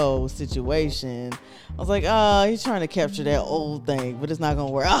enforcement show situation. I was like, he's trying to capture that old thing, but it's not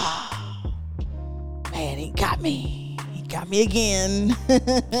gonna work. Man, he got me. He got me again.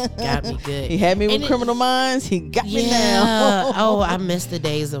 Got me good. He had me with Criminal Minds. He got me now. Oh, I miss the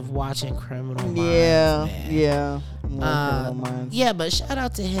days of watching Criminal Minds. Yeah, man. yeah. Criminal Minds. Yeah, but shout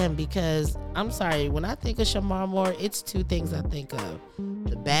out to him, because I'm sorry, when I think of Shamar Moore, it's two things I think of: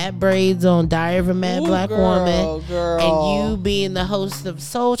 the bad braids on Diary of a Mad Black Woman, and you being the host of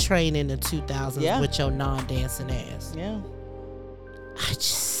Soul Train in the 2000s with your non-dancing ass. Yeah.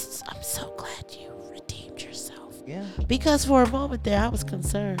 I'm so glad you redeemed yourself. Yeah. Because for a moment there, I was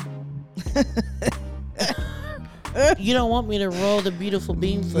concerned. You don't want me to roll the beautiful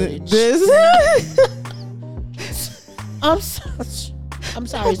beam footage. I'm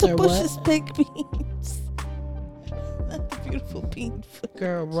sorry, sir. Bush's big beans. Not the beautiful bean footage.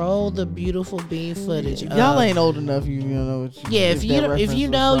 Girl, roll the beautiful bean footage. Y'all ain't old enough. You know what you. Yeah, if you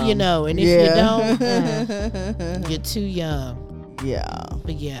know, you know, and if you don't, you're too young. Yeah.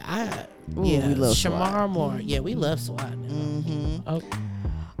 But yeah, we love Shamar SWAT. Moore. Yeah, we love SWAT. Mm-hmm. Okay.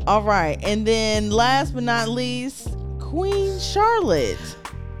 All right, and then last but not least, Queen Charlotte.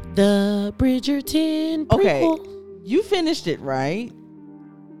 The Bridgerton prequel. Okay, you finished it, right?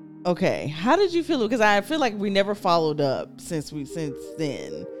 Okay, how did you feel? Because I feel like we never followed up since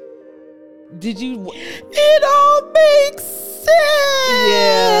then. Did you? It all makes sense.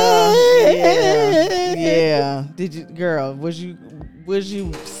 Yeah. Did you, girl? Was you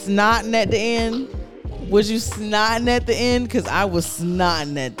snotting at the end? Was you snotting at the end? Because I was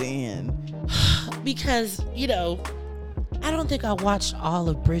snotting at the end. Because, I don't think I watched all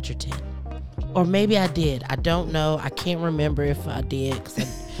of Bridgerton. Or maybe I did. I don't know. I can't remember if I did. Cause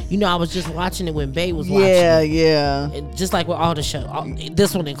I was just watching it when Bae was watching it. Yeah. And just like with all the shows.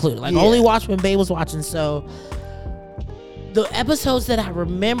 This one included. Like, only watch when Bae was watching. So, the episodes that I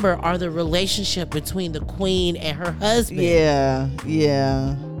remember are the relationship between the queen and her husband. Yeah.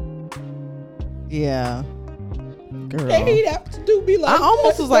 Girl. They'd have to do me like I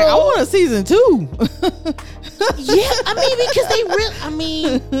almost was like, I want a season 2. Yeah, because they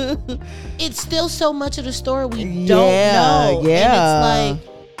really, it's still so much of the story we don't know. Yeah. And it's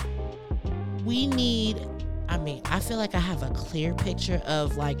like, we need, I feel like I have a clear picture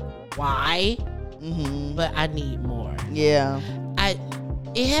of like why, but I need more. Yeah.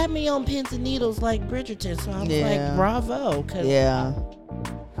 It had me on pins and needles like Bridgerton, so I was like, bravo. Cause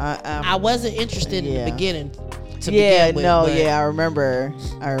I wasn't interested in the beginning. I remember.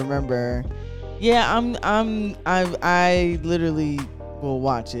 Yeah, I literally will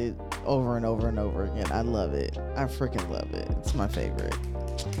watch it over and over and over again. I love it. I freaking love it. It's my favorite.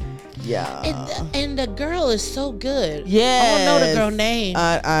 Yeah. And the girl is so good. Yeah. I don't know the girl name.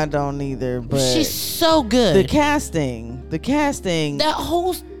 I don't either, but she's so good. The casting. That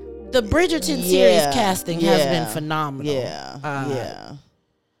whole the Bridgerton series casting has been phenomenal. Yeah.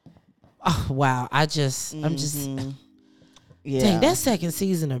 Oh wow! I'm just. Yeah. Dang, that second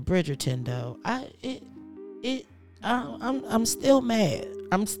season of Bridgerton though, I'm still mad.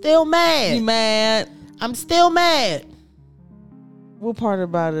 I'm still mad. You mad? I'm still mad. What part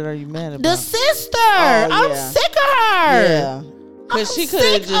about it are you mad about? The sister. I'm sick of her. Yeah. Because she could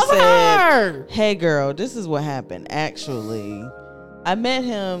have just said, "Hey, girl, this is what happened. Actually, I met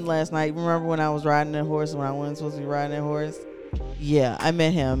him last night. Remember when I was riding that horse when I wasn't supposed to be riding that horse? Yeah, I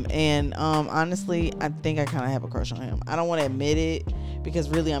met him, and honestly, I think I kind of have a crush on him. I don't want to admit it because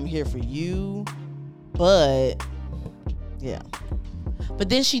really, I'm here for you, but yeah." But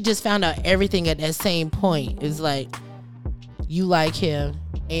then she just found out everything at that same point. It's like, you like him,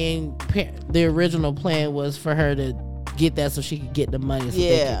 and the original plan was for her to get that so she could get the money so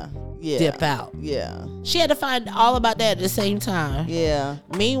they could dip out. Yeah. She had to find all about that at the same time. Yeah.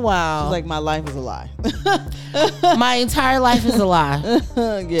 Meanwhile, she's like, my life is a lie. My entire life is a lie.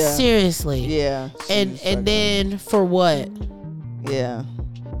 Yeah. Seriously. Yeah. And then for what? Yeah.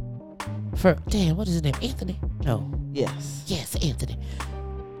 For what is his name? Anthony? No. Yes, Anthony.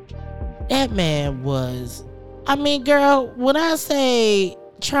 That man was, girl, when I say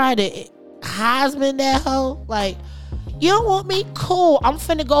try to Heisman that hoe, like, you don't want me? Cool. I'm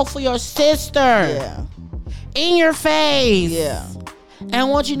finna go for your sister. Yeah. In your face. Yeah. And I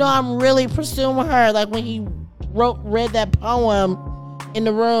want you to know I'm really pursuing her. Like when he read that poem in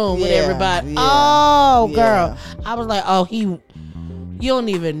the room with everybody. Yeah. Oh, girl. I was like, you don't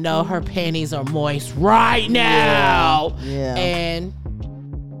even know her panties are moist right now. Yeah. And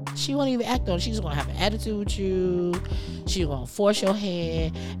she won't even act on it. She's going to have an attitude with you. She's going to force your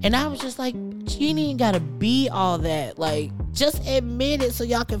hand. And I was just like, you ain't even got to be all that. Like, just admit it so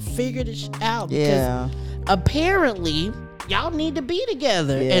y'all can figure this out. Because apparently, y'all need to be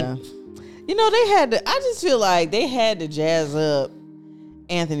together. Yeah. And, they had to, I just feel like they had to jazz up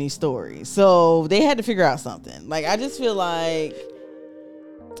Anthony's story. So they had to figure out something. Like, I just feel like,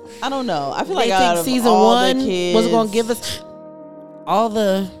 I don't know. I feel like out of season all one the kids, was going to give us all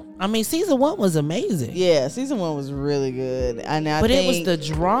the... season 1 was amazing. Yeah, season 1 was really good. And it was the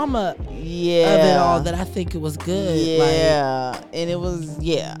drama of it all that I think it was good. Yeah. And it was,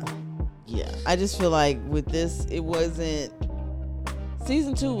 yeah. I just feel like with this, it wasn't...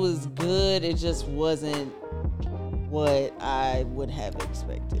 Season 2 was good. It just wasn't what I would have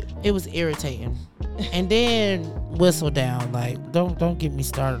expected. It was irritating. And then Whistledown, like, don't get me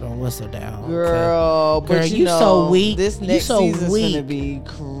started on Whistledown. Girl, but you so weak. This next season's gonna be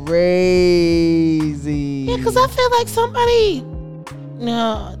crazy. Yeah, because I feel like somebody...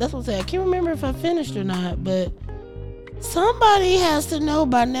 No, that's what I'm saying. I can't remember if I finished or not, but somebody has to know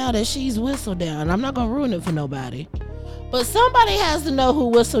by now that she's Whistledown. I'm not gonna ruin it for nobody. But somebody has to know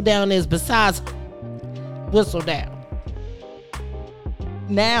who Whistledown is besides Whistledown.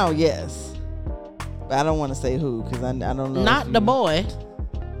 Now, yes. But I don't want to say who because I don't know. Not the boy.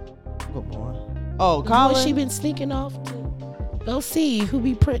 What boy? Oh, Colin? Boy, she been sneaking off to go see who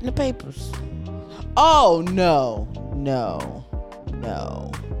be printing the papers. Oh, no.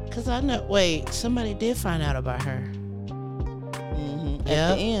 Because I know, somebody did find out about her. Mm-hmm.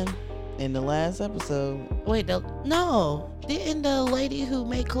 At the end. In the last episode. No. Didn't the lady who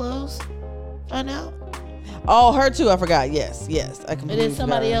made clothes find out? Oh, her too. I forgot. Yes. I completely. And then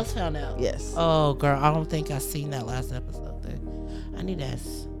somebody else found out. Yes. Oh, girl, I don't think I seen that last episode. I need that.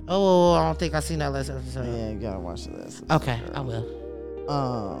 Oh, I don't think I seen that last episode. Yeah, you gotta watch the last episode. Okay, I will.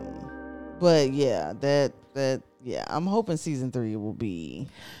 But yeah, yeah, I'm hoping season 3 will be.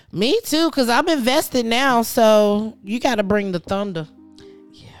 Me too, because I'm invested now. So you got to bring the thunder.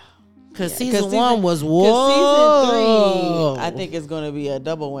 Yeah, because season 1 was whoa. Season 3, I think it's going to be a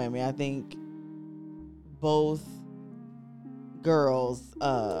double whammy. I think both girls,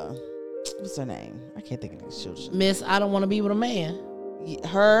 what's her name? I can't think of these children. Miss, I don't want to be with a man.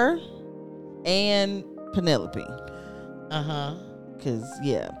 Her and Penelope. Because,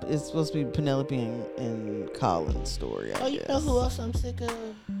 yeah, it's supposed to be Penelope and Colin's story, I guess. You know who else I'm sick of?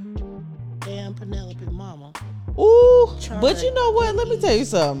 Damn Penelope mama. Ooh, but you know what? Let me tell you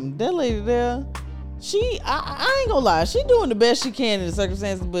something. That lady there, I ain't gonna lie. She doing the best she can in the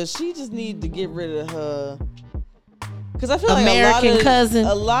circumstances, but she just need to get rid of her. Because I feel American like cousin.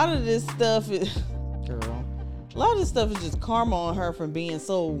 A lot of this stuff is, girl, a lot of this stuff is just karma on her from being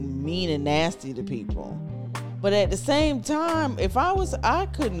so mean and nasty to people. But at the same time, I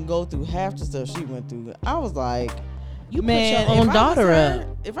couldn't go through half the stuff she went through. I was like, you put your own daughter up.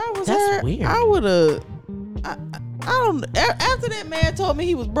 If I was That's her, weird. I would have. I don't. After that man told me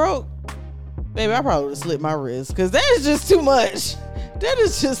he was broke, baby, I probably would have slit my wrist because that is just too much. That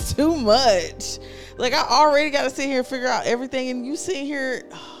is just too much. Like, I already got to sit here and figure out everything, and you sit here.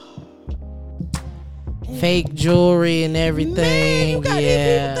 Fake jewelry and everything. Man, you got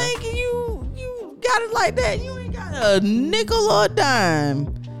these people thinking you got it like that. You ain't got a nickel or a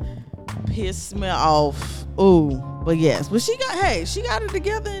dime. Piss me off. Ooh, but yes, but she got it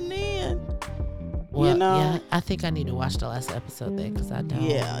together in the end. Well, you know? Yeah, I think I need to watch the last episode then because I don't.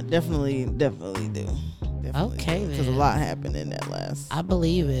 Yeah, definitely do. Definitely okay, because a lot happened in that I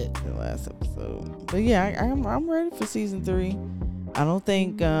believe it. The last episode. But yeah, I'm ready for season 3. I don't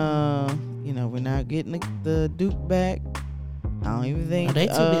think we're not getting the Duke back. I don't even think they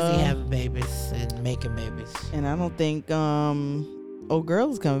too busy having babies and making babies. And I don't think old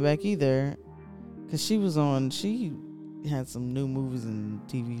girl is coming back either, because she had some new movies and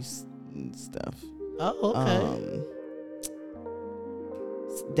TV and stuff. Oh, okay.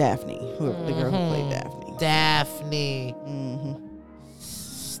 Daphne, the girl who played Daphne. Daphne.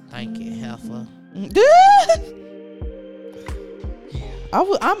 Stinky heifer.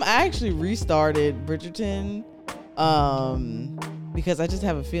 I'm actually restarted Bridgerton, because I just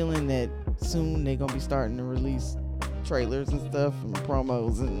have a feeling that soon they're gonna be starting to release trailers and stuff and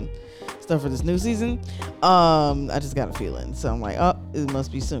promos and stuff for this new season. I just got a feeling, so I'm like, oh, it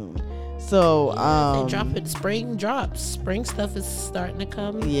must be soon. So they drop it. Spring stuff is starting to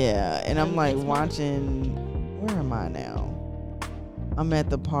come. Yeah, and I'm like watching. Where am I now? I'm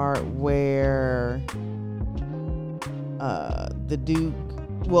at the part where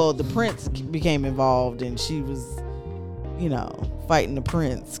the prince became involved, and she was, fighting the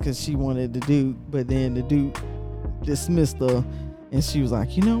prince because she wanted the duke, but then the duke dismissed her, and she was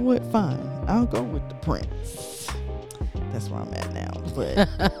like, you know what? Fine, I'll go with the prince. That's where I'm at now. But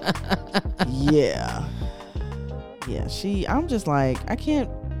yeah. I'm just like, I can't.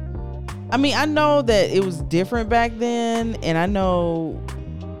 I mean, I know that it was different back then, and I know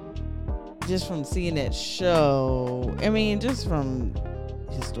just from seeing that show, I mean, just from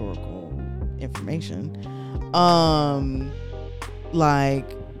historical information, like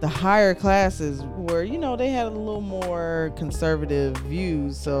the higher classes were, they had a little more conservative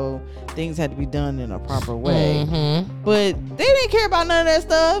views, so things had to be done in a proper way. But they didn't care about none of that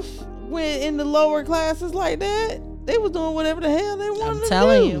stuff when in the lower classes like that. They was doing whatever the hell they wanted to do. I'm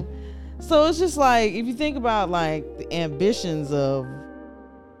telling you. So it's just like, if you think about like the ambitions of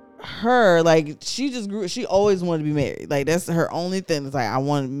her, like she always wanted to be married. Like that's her only thing. It's like,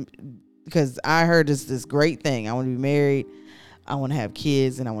 because I heard this great thing. I want to be married. I want to have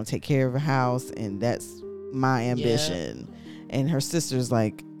kids, and I want to take care of a house, and that's my ambition. Yeah. And her sister's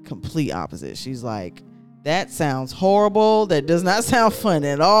like complete opposite. She's like, that sounds horrible. That does not sound fun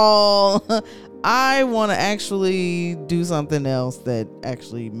at all. I want to actually do something else that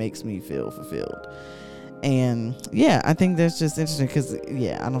actually makes me feel fulfilled. And yeah, I think that's just interesting because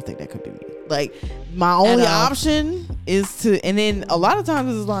I don't think that could be me. Like my only option is to, and then a lot of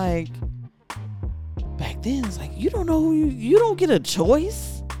times it's like, back then it's like, you don't know who you don't get a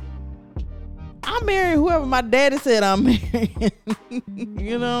choice. I'm marrying whoever my daddy said I'm marrying.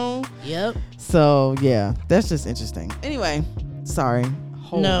 Yep. So yeah, that's just interesting. Anyway, sorry.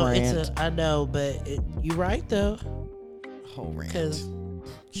 I know, but you're right though. Whole rant. Because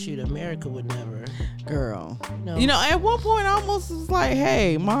shoot, America would never. Girl. At one point I almost was like,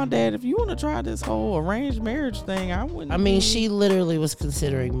 hey, Mom, Dad, if you want to try this whole arranged marriage thing, I wouldn't. I mean, she literally was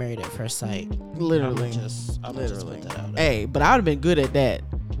considering married at first sight. Literally. I'm just put that out there. Hey, but I would have been good at that.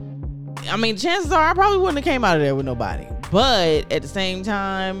 I mean, chances are I probably wouldn't have came out of there with nobody. But at the same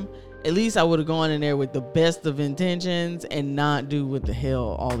time, at least I would have gone in there with the best of intentions and not do what the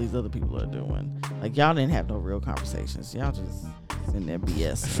hell all these other people are doing. Like, y'all didn't have no real conversations. Y'all just in there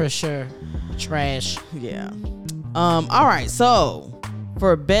BS. For sure. Trash. Yeah. All right. So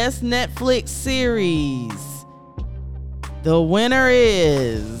for best Netflix series, the winner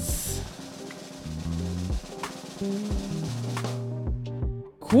is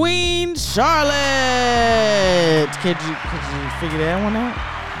Queen Charlotte. Could you figure that one out?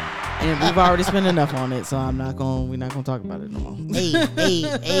 And we've already spent enough on it, so we're not gonna talk about it no more.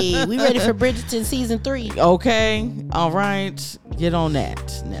 Hey, we ready for Bridgerton season 3? Okay, all right, get on that,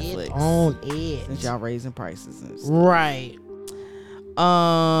 Netflix. Get on it. Since y'all raising prices and stuff. Right.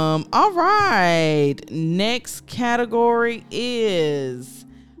 All right. Next category is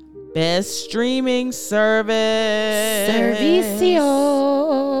best streaming service. Servicio.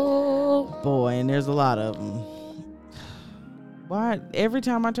 Boy, and there's a lot of them. Why every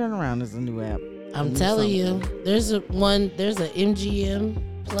time I turn around there's a new app? I'm telling you, there's a MGM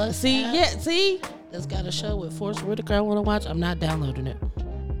Plus. See, app that's got a show with Forrest Whitaker I want to watch. I'm not downloading it.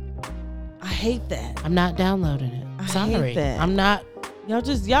 I hate that. I'm not downloading it. Sorry. I hate that. I'm not. Y'all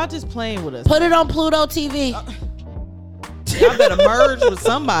just playing with us. Put it on Pluto TV. Y'all better merge with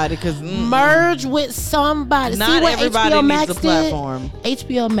somebody, because merge with somebody. Not See what everybody HBO needs Max a platform. Did?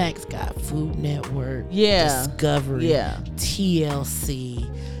 HBO Max got Food Network, yeah, Discovery, yeah, TLC.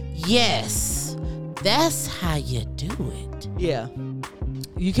 Yes, that's how you do it. Yeah,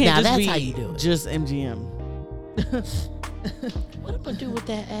 you can't. Now just that's be how you do it. Just MGM. What am I do with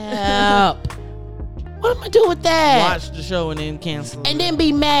that app? What am I do with that? Watch the show and then cancel. And then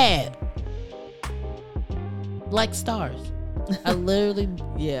be mad. Like Stars. I literally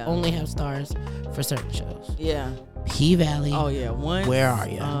only have Stars for certain shows. Yeah. P-Valley. Oh, yeah. Where are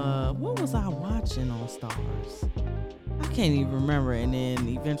you? What was I watching on Stars? I can't even remember. And then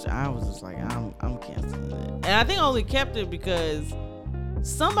eventually I was just like, I'm canceling it. And I think I only kept it because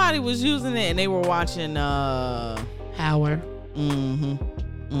somebody was using it and they were watching Howard.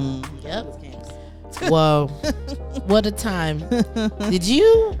 Yep. Whoa. What a time.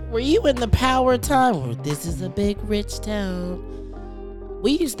 Were you in the Power time? Well, this is a big rich town.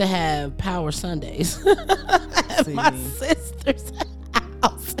 We used to have Power Sundays at my sister's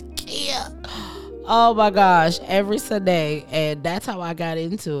house. Oh my gosh, every Sunday. And that's how I got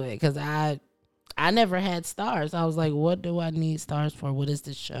into it, because I never had Stars. I was like, what do I need Stars for? What is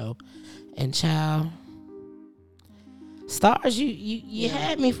this show? And child, Stars, you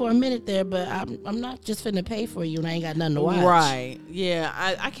had me for a minute there, but I'm not just finna pay for you and I ain't got nothing to watch. Right. Yeah.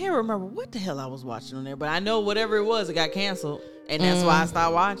 I can't remember what the hell I was watching on there, but I know whatever it was, it got canceled. And that's why I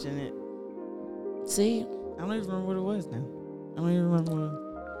stopped watching it. See? I don't even remember what it was now. I don't even remember what it was.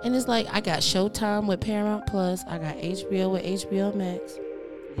 And it's like, I got Showtime with Paramount Plus. I got HBO with HBO Max.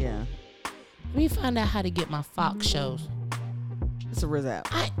 Yeah. Let me find out how to get my Fox shows. It's a Riz app.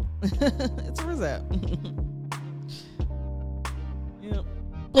 It's a Riz app. Yep.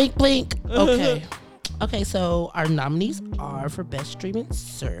 Blink, blink. Okay. Okay, so our nominees are for Best Streaming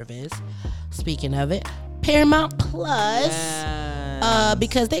Service. Speaking of it, Paramount Plus.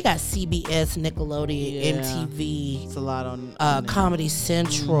 Because they got CBS, Nickelodeon, MTV. It's a lot on Comedy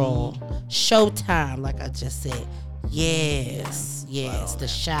Central, Showtime, like I just said. Yes, The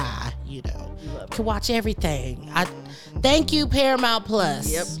Shy, can watch everything. Thank you, Paramount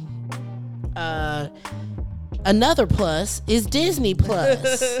Plus. Yep. Another plus is Disney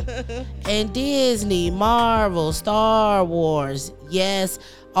Plus. And Disney, Marvel, Star Wars, yes,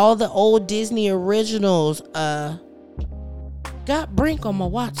 all the old Disney originals. Got Brink on my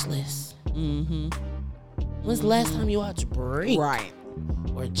watch list. When's the last time you watched Brink? Right.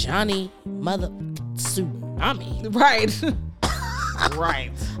 Or Johnny Mother Tsunami? Right. Right.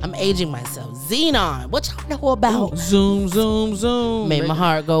 I'm aging myself. Xenon, what y'all know about? Zoom, zoom, zoom. Made my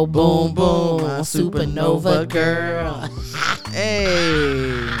heart go boom, boom. My Supernova girl. Hey,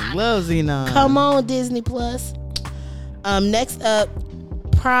 love Xenon. Come on, Disney Plus. Next up,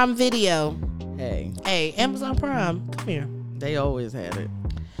 Prime Video. Hey, Amazon Prime, come here. They always had it.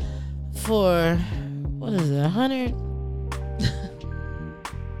 For, what is it, $112,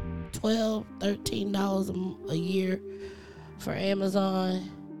 $13 a year for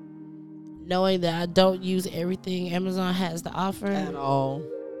Amazon, knowing that I don't use everything Amazon has to offer at all.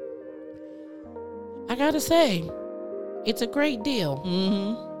 I gotta say, it's a great deal.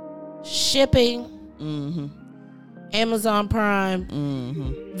 Shipping, Amazon Prime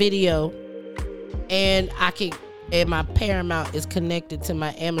Video, and and my Paramount is connected to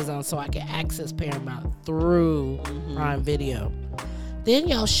my Amazon, so I can access Paramount through Prime Video. Then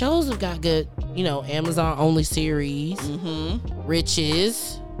y'all shows have got good, Amazon only series,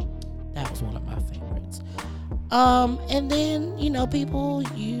 Riches, That was one of my favorites. And then, you know, people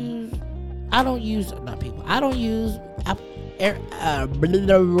use, I don't use I don't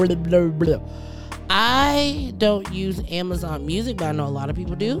use Amazon Music, but I know a lot of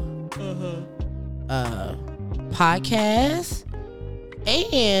people do. Podcasts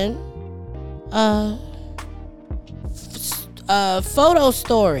and photo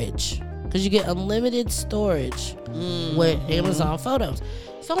storage, because you get unlimited storage with Amazon Photos.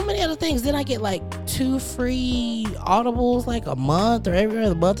 So many other things. Then I get like 2 free Audibles like a month or every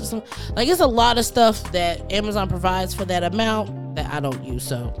other month or something. Like, it's a lot of stuff that Amazon provides for that amount that I don't use.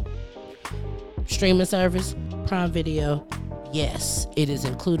 So streaming service, Prime Video, yes, it is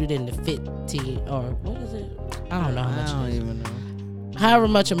included in the 15 or what is it? I don't know how much. I don't even know. However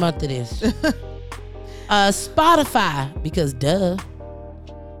much a month it is. Spotify, because duh.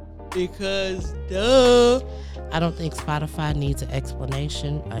 I don't think Spotify needs an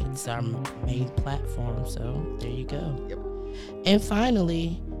explanation. It's our main platform, so there you go. Yep. And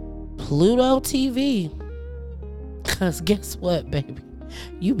finally, Pluto TV. Because guess what, baby?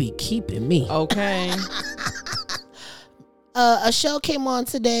 You be keeping me. Okay. A show came on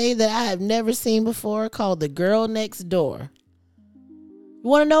today that I have never seen before called The Girl Next Door. You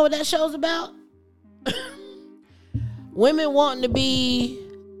want to know what that show's about? Women wanting to be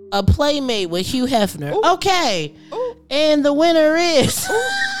a playmate with Hugh Hefner. Ooh. Okay. Ooh. And the winner is...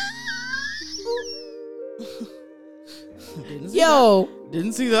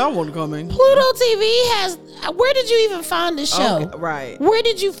 Didn't see that one coming. Pluto TV has... Where did you even find this show? Okay, right. Where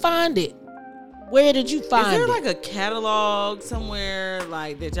did you find it? Where did you find it? Is there like a catalog somewhere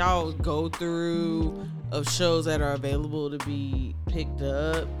like that y'all go through of shows that are available to be picked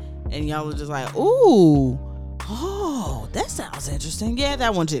up, and y'all are just like, ooh, oh, that sounds interesting. Yeah,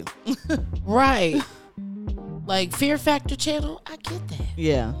 that one too. Right. Like Fear Factor channel, I get that.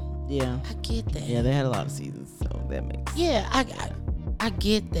 Yeah. I get that. Yeah, they had a lot of seasons, so that makes. Yeah, I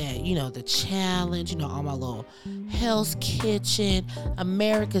get that. You know, the challenge, you know, all my little Hell's Kitchen,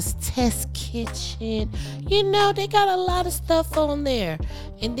 America's Test Kitchen. You know, they got a lot of stuff on there.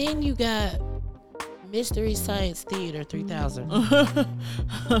 And then you got Mystery Science Theater 3000.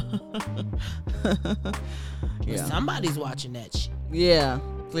 Yeah. Somebody's watching that shit. Yeah,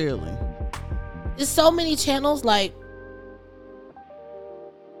 clearly. There's so many channels, like,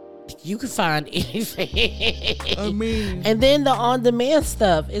 you can find anything. I mean, and then the on-demand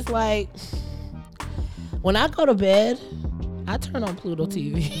stuff. It's like, when I go to bed, I turn on Pluto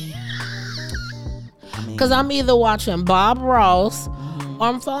TV. Because I'm either watching Bob Ross or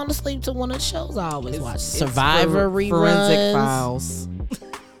I'm falling asleep to one of the shows I always watch. Survivor reruns. Forensic Files.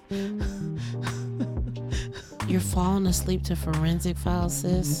 You're falling asleep to Forensic Files,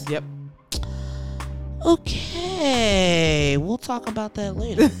 sis? Yep. Okay, we'll talk about that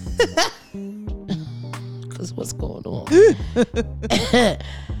later. Because what's going on?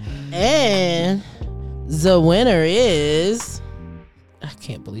 And the winner is... I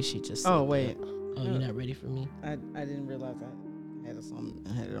can't believe she just said wait. that. Oh, you're not ready for me? I didn't realize I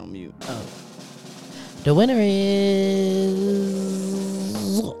had it on mute. Oh. The winner is...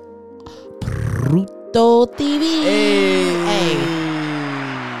 Pluto TV. Hey.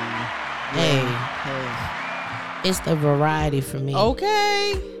 It's the variety for me.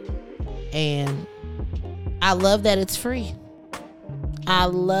 Okay. And I love that it's free.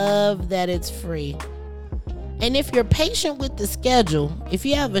 And if you're patient with the schedule, if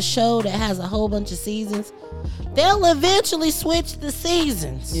you have a show that has a whole bunch of seasons, they'll eventually switch the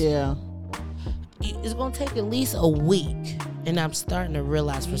seasons. Yeah. It's going to take at least a week. And I'm starting to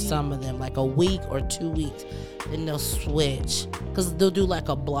realize for some of them, like a week or 2 weeks, then they'll switch. Because they'll do like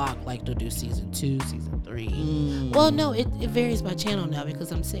a block, like they'll do season 2, season 3. Well, no, it varies by channel now,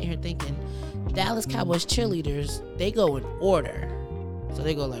 because I'm sitting here thinking Dallas Cowboys cheerleaders, they go in order. So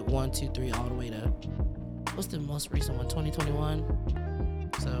they go like 1, 2, 3, all the way to, what's the most recent one,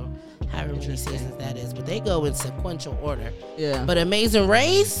 2021? So however many seasons that is. But they go in sequential order. Yeah. But Amazing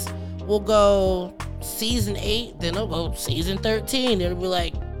Race will go season 8, then it'll go season 13. It'll be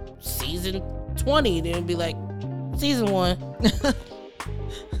like season 20. Then it'll be like season 1.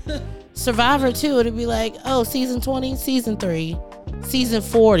 Survivor 2, it'll be like, oh, season 20, season 3, season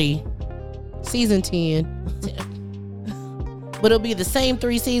 40, season 10. But it'll be the same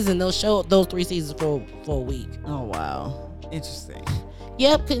 3 seasons. They'll show those 3 seasons for a week. Oh, wow. Interesting.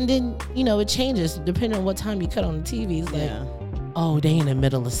 Yep. And then, you know, it changes depending on what time you cut on the TV. It's like, oh, they in the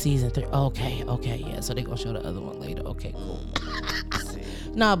middle of season 3. Okay, yeah. So they gonna show the other one later. Okay, cool.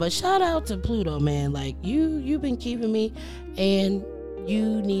 Nah, but shout out to Pluto, man. Like, you've been keeping me, and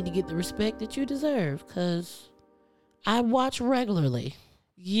you need to get the respect that you deserve, because I watch regularly.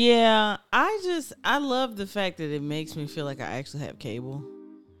 Yeah, I love the fact that it makes me feel like I actually have cable.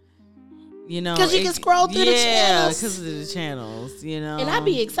 You know, because you can scroll through the channels. Yeah, because of the channels. You know, and I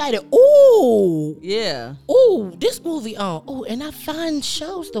be excited. Ooh, yeah. Ooh, this movie on. Ooh, and I find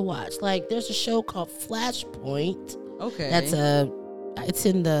shows to watch. Like there's a show called Flashpoint. Okay, it's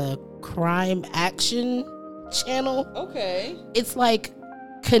in the crime action channel. Okay, it's like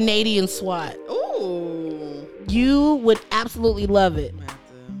Canadian SWAT. Ooh, you would absolutely love it. I have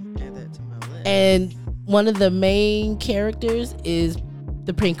to add that to my list. And one of the main characters is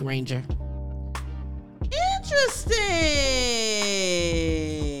the Pink Ranger. Interesting.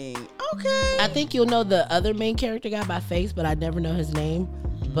 Okay. I think you'll know the other main character guy by face, but I never know his name.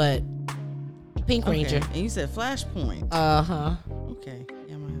 But Pink Ranger. And you said Flashpoint. Uh-huh. Okay.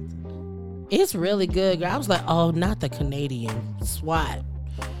 Yeah, I'm gonna have to. It's really good, girl. I was like, oh, not the Canadian SWAT.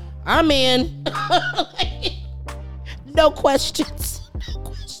 I'm in. No questions. No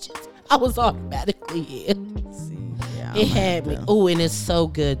questions. I was automatically in. It had me. Oh, and it's so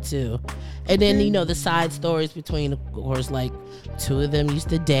good too. And then the side stories between, of course, like two of them used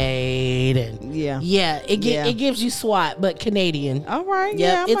to date, and it gives you SWAT, but Canadian. All right,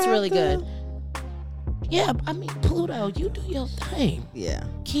 yep, it's really good. Yeah, I mean, Pluto, you do your thing. Yeah,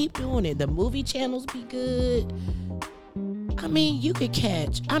 keep doing it. The movie channels be good. I mean, you could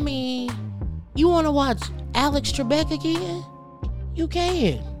catch. I mean, you want to watch Alex Trebek again? You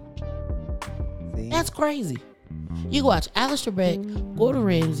can. See? That's crazy. You can watch Alex Trebek, Gordon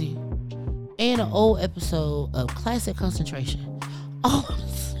Ramsay, and an old episode of Classic Concentration. Oh,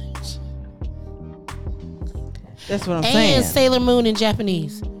 that's what I'm saying. And Sailor Moon in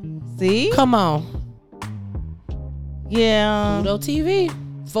Japanese. See? Come on. Yeah. Pluto TV.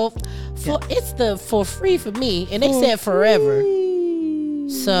 It's for free for me, and they said forever.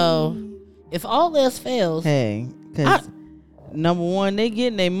 So, if all else fails, hey, because number one, they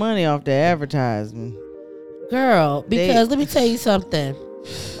getting their money off the advertisement. Girl, because let me tell you something.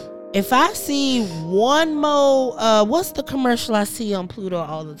 If I see one more, what's the commercial I see on Pluto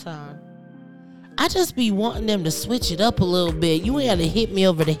all the time? I just be wanting them to switch it up a little bit. You ain't got to hit me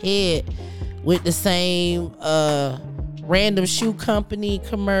over the head with the same random shoe company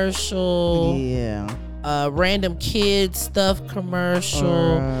commercial. Yeah. Random kid stuff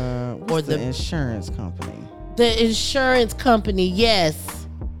commercial. Or the insurance company. The insurance company, yes.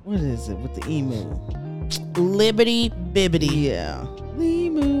 What is it with the emu? Liberty Bibbity. Yeah.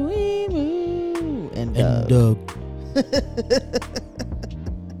 Emu. And Doug.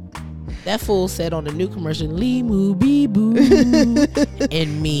 That fool said on the new commercial, Limu Bee Boo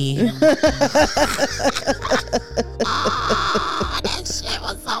and me. That shit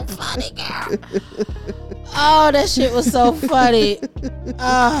was so funny, girl. Oh, that shit was so funny.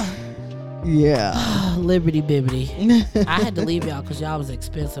 Yeah. Liberty Bibbity. I had to leave y'all because y'all was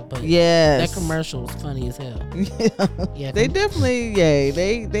expensive, but that commercial was funny as hell. Yeah. They definitely,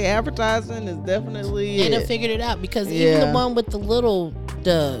 they advertising is definitely and they figured it out because even the one with the little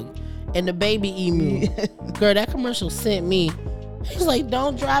Doug and the baby emu, girl, that commercial sent me. He was like,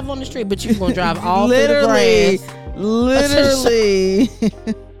 don't drive on the street, but you're going to drive all through the grass. Literally.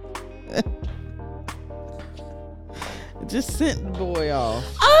 Just sent the boy off.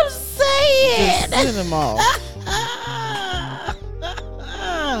 I'm saying. Just sent him off.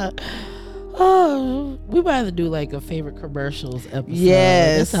 Oh, we might have to do like a favorite commercials episode.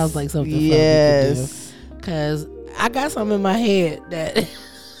 Yes. That sounds like something fun we could do. Because I got something in my head that...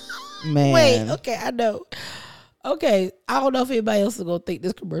 Man. Wait, okay, I know. Okay, I don't know if anybody else is going to think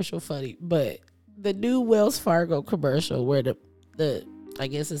this commercial funny, but the new Wells Fargo commercial where the I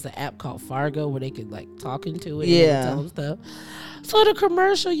guess it's an app called Fargo where they could like talk into it and tell them stuff. So the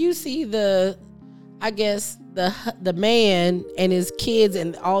commercial, you see the man and his kids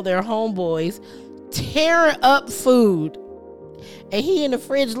and all their homeboys tearing up food. And he in the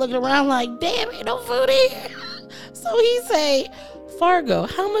fridge looking around like, damn, ain't no food here. So he say, Fargo,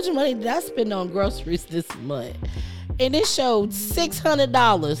 how much money did I spend on groceries this month? And it showed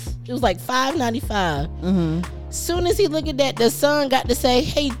 $600. It was like $5.95. Mm-hmm. Soon as he looked at that, the son got to say,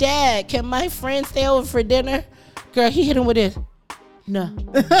 hey, Dad, can my friend stay over for dinner? Girl, he hit him with this. No.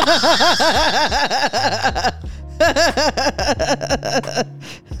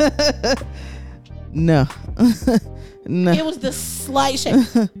 No. No. It was the slight shake.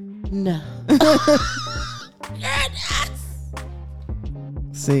 No.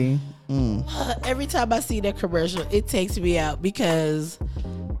 See? Every time I see that commercial, it takes me out because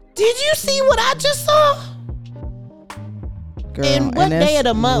did you see what I just saw? Girl, and what day of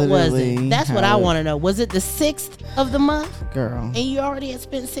the month was it? That's what I want to know. Was it the 6th of the month? Girl. And you already had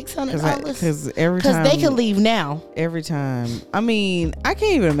spent $600? Because every time. Because they can leave now. Every time. I mean, I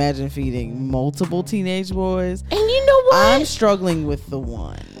can't even imagine feeding multiple teenage boys. And you know what? I'm struggling with the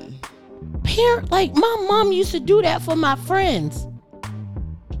one. Like, my mom used to do that for my friends.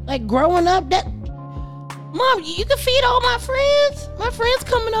 Like, growing up, Mom, you can feed all my friends. My friends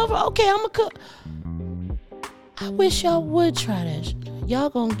coming over. Okay, I'm going to cook. I wish y'all would try that. Y'all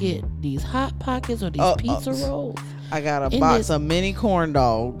gonna get these Hot Pockets or these pizza rolls. I got a box of mini corn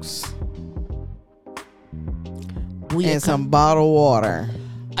dogs and some bottled water.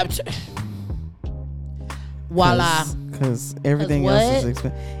 Voila. Because everything else is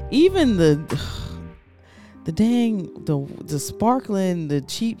expensive. Even the sparkling, the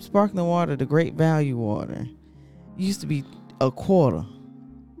cheap sparkling water, the Great Value water, used to be $0.25.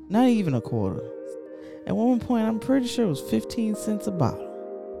 Not even $0.25. At one point, I'm pretty sure it was 15 cents a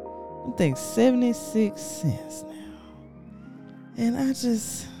bottle. I think 76 cents now. And I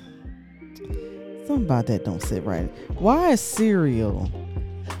just, something about that don't sit right. Why is cereal?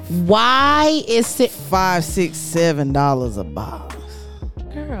 Why is it $5, $6, $7 a bottle?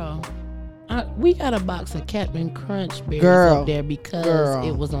 Girl, we got a box of Captain Crunch berries up there because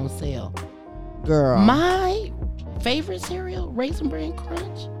it was on sale. Girl, my favorite cereal, Raisin Bran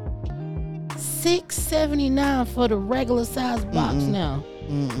Crunch. $6.79 for the regular size box now.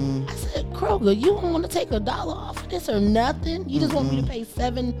 I said, Kroger, you don't want to take $1 off of this or nothing? You just want me to pay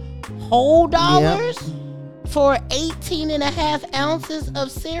 $7 whole for 18.5 ounces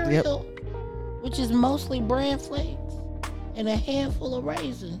of cereal, which is mostly bran flakes and a handful of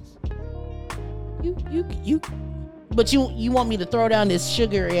raisins. But you want me to throw down this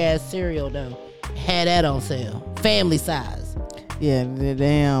sugary ass cereal though? Had that on sale, family size. Yeah, the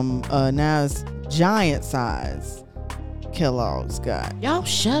damn now it's giant size Kellogg's got. Y'all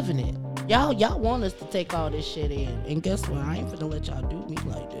shoving it. Y'all want us to take all this shit in. And guess what? I ain't finna let y'all do me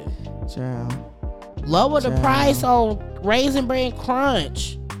like that. Child. Lower the price on Raisin Bran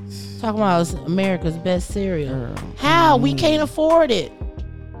Crunch. Talking about America's best cereal. Girl, how? We can't afford it.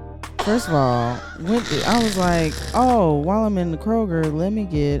 First of all, I was like, oh, while I'm in the Kroger, let me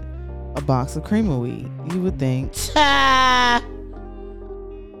get a box of cream of wheat. You would think.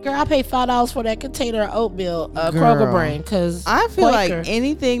 Girl, I paid $5 for that container of oatmeal, Kroger brand, because I feel like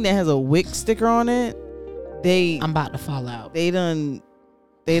anything that has a WIC sticker on it, I'm about to fall out. They done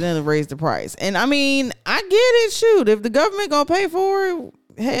raise the price. And I mean, I get it. Shoot, if the government gonna pay for it,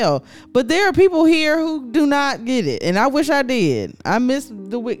 hell. But there are people here who do not get it, and I wish I did. I miss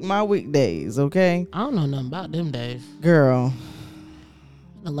my WIC days. Okay, I don't know nothing about them days, girl.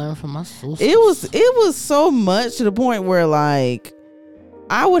 I learned from my sisters. It was so much to the point where like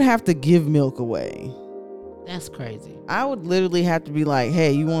I would have to give milk away. That's crazy. I would literally have to be like,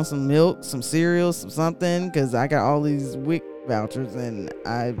 hey, you want some milk, some cereal, some something? Because I got all these WIC vouchers and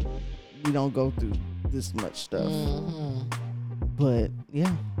we don't go through this much stuff. But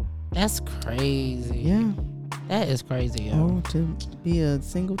yeah. That's crazy. Yeah. That is crazy, yo. Oh, to be a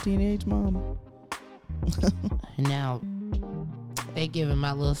single teenage mom. Now, they giving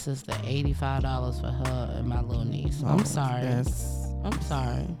my little sister $85 for her and my little niece. I'm sorry. I'm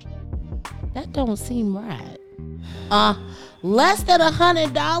sorry. That don't seem right. Less than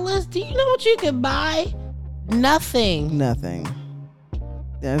 $100? Do you know what you can buy? Nothing.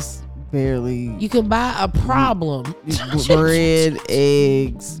 That's barely. You can buy a problem. Bread,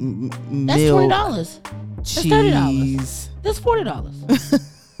 eggs, milk. That's $20. Cheese. That's $40.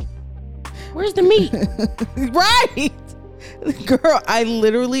 Where's the meat? Right. Girl, I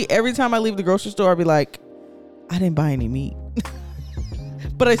literally, every time I leave the grocery store, I'll be like, I didn't buy any meat.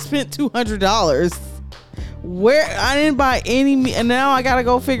 But I spent $200. Where I didn't buy any meat, and now I gotta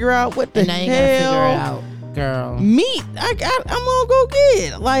go figure out what the hell. You gotta figure it out, girl. Meat, I'm gonna go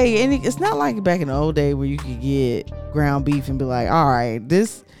get. Like, and it's not like back in the old day where you could get ground beef and be like, all right,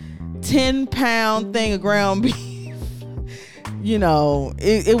 this 10-pound thing of ground beef, you know,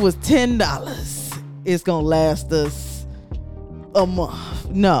 it was $10. It's gonna last us a month.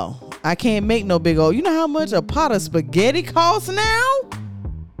 No, I can't make no big old. You know how much a pot of spaghetti costs now?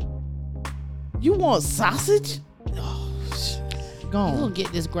 You want sausage? Oh, go on. You gonna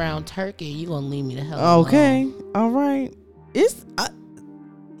get this ground turkey? You gonna leave me the hell alone? Okay, all right. It's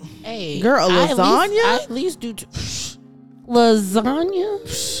hey, girl, lasagna. I at least do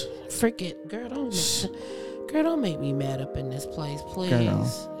lasagna. Frick it, girl. Don't make me mad up in this place, please.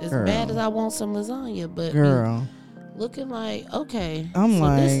 As bad as I want some lasagna, but girl, looking like okay. I'm so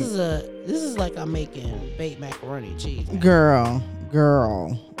like this is like I'm making baked macaroni and cheese. Girl.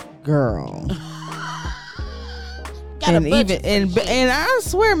 And even and I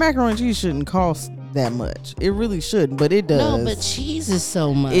swear macaroni and cheese shouldn't cost that much. It really shouldn't, but it does. No, but cheese is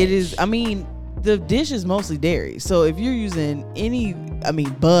so much. It is. I mean, the dish is mostly dairy. So if you're using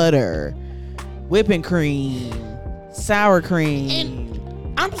butter, whipping cream, sour cream.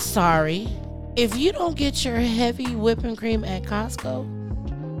 And I'm sorry, if you don't get your heavy whipping cream at Costco,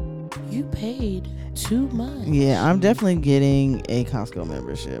 you paid too much. Yeah, I'm definitely getting a Costco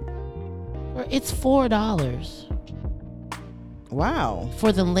membership. It's $4. Wow.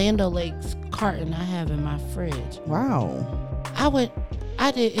 For the Land O'Lakes carton I have in my fridge. Wow.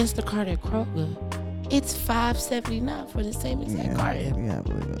 I did Instacart at Kroger. It's $5.79 for the same exact carton. Yeah, I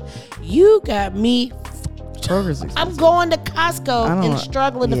believe it. You got me. Kroger's expensive. I'm going to Costco and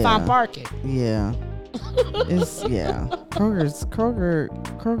struggling to find parking. Yeah.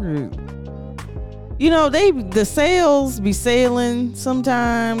 Kroger. You know, the sales be sailing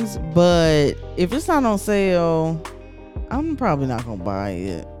sometimes, but if it's not on sale, I'm probably not gonna buy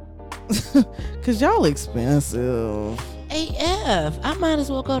it. Cause y'all expensive. AF. I might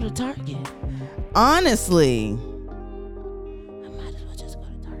as well go to Target. Honestly. I might as well just go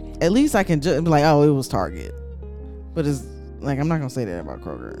to Target. At least I can just be like, oh, it was Target. But it's like, I'm not gonna say that about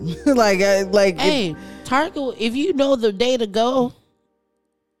Kroger. Hey, Target, if you know the day to go,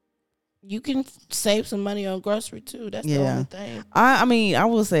 you can save some money on grocery too. That's the only thing. I mean, I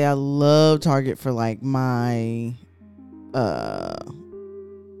will say I love Target for like my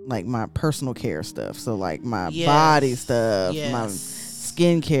personal care stuff. So like my body stuff, my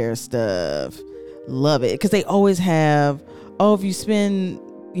skincare stuff. Love it. Because they always have, if you spend,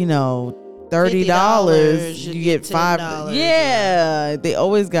 $30, you get $5. Yeah, they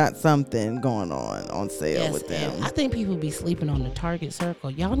always got something going on sale with them. I think people be sleeping on the Target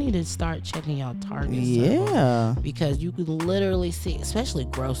circle. Y'all need to start checking y'all Target circle. Because you can literally see, especially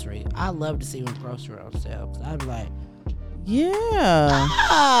grocery. I love to see when grocery on sale. Because I'd be like,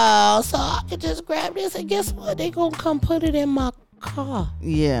 oh, so I could just grab this and guess what? They gonna come put it in my car.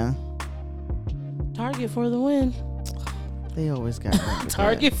 Yeah. Target for the win. They always got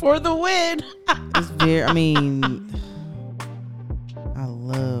Target for the win. It's very, I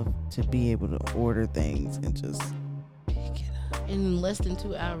love to be able to order things and just pick it up. In less than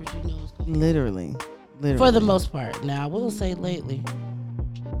 2 hours, it's going to be. Literally. For the most part. Now, I will say lately,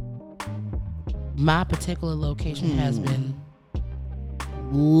 my particular location has been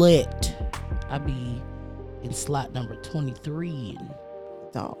lit. I be in slot number 23 and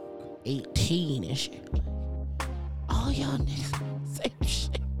 18 and shit. All y'all niggas same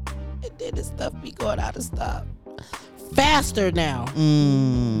shit. And then this stuff be going out of stock faster now.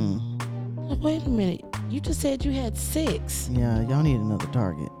 Wait a minute. You just said you had 6. Yeah, y'all need another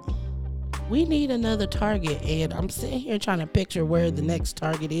Target. We need another Target, and I'm sitting here trying to picture where the next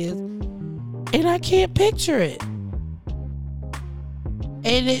Target is, and I can't picture it.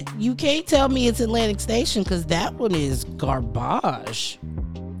 And you can't tell me it's Atlantic Station because that one is garbage.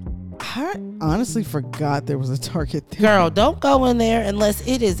 I honestly forgot there was a Target there. Girl, don't go in there unless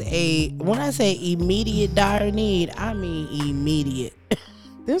it is when I say immediate dire need, I mean immediate.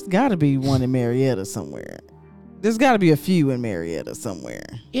 There's got to be one in Marietta somewhere. There's got to be a few in Marietta somewhere.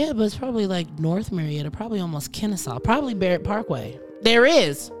 Yeah, but it's probably like North Marietta, probably almost Kennesaw, probably Barrett Parkway. There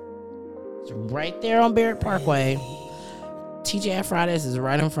is. It's right there on Barrett Parkway. TGI Fridays is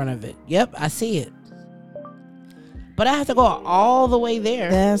right in front of it. Yep, I see it. But I have to go all the way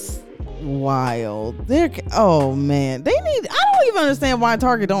there. That's wild. Oh man, I don't even understand why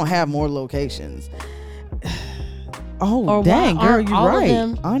Target don't have more locations. Oh dang, girl, you're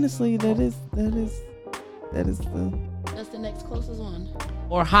right. Honestly, that's the next closest one.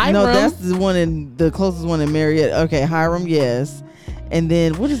 Or Hiram. No, that's the closest one in Marietta. Okay, Hiram, yes. And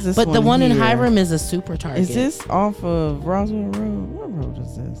then what is this one? But the one here? in Hiram is a super Target. Is this off of Roswell Road? What road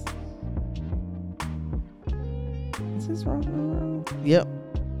is this? Is this Roswell Road? Yep.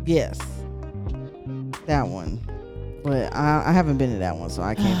 Yes. That one. But I haven't been to that one, so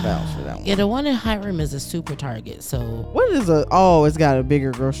I can't vouch for that one. Yeah, the one in Hiram is a super Target. So what is it's got a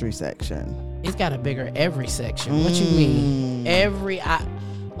bigger grocery section. It's got a bigger every section. What you mean?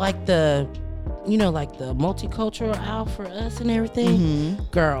 Like the multicultural aisle for us and everything.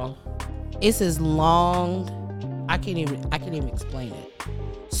 Girl, it's as long. I can't even explain it.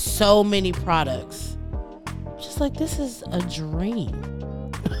 So many products. Just like this is a dream.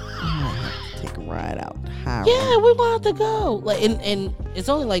 Take a ride out. Hiram. Yeah, we want to go. Like, and it's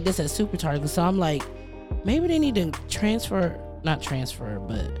only like this at Super Target. So I'm like, maybe they need to not transfer,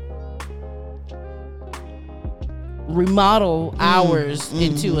 but remodel ours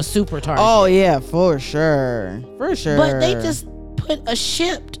into a Super Target. Oh yeah, for sure. But they just put a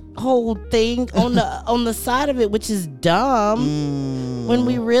shipped whole thing on the side of it, which is dumb. When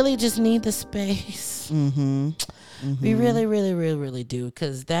we really just need the space. We really, really, really, really do.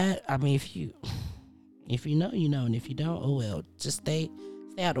 Because that, I mean, if you know, you know, and if you don't, oh well, just stay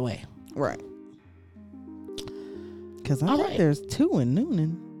out of the way. Right. Because I think there's 2 in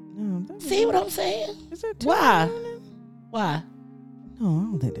Noonan. No, see what I'm saying? Is there 2? Why? In Noonan? Why? No, I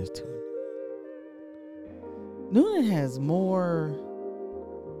don't think there's 2 in Noonan. Noonan has more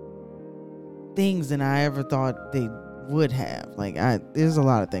things than I ever thought they would have. Like, there's a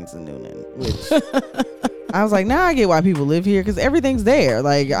lot of things in Noonan, which I was like, now I get why people live here, because everything's there.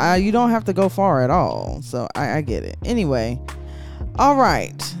 Like, you don't have to go far at all. So I get it. Anyway, all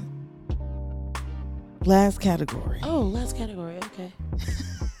right. Last category. Oh, last category. Okay.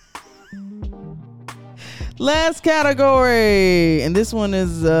 Last category, and this one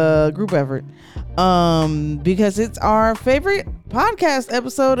is a group effort, because it's our favorite podcast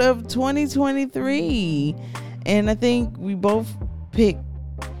episode of 2023, and I think we both picked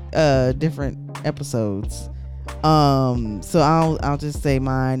different episodes. So I'll just say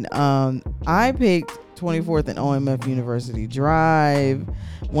mine. I picked 24th and OMF University Drive,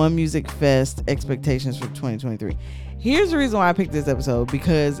 One Music Fest expectations for 2023. Here's the reason why I picked this episode,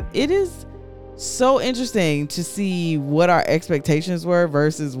 because it is so interesting to see what our expectations were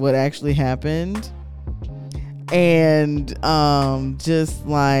versus what actually happened, and just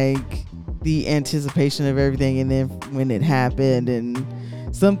like the anticipation of everything, and then when it happened, and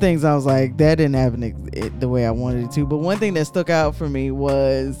some things I was like, that didn't happen the way I wanted it to. But one thing that stuck out for me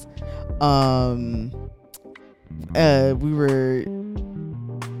was we were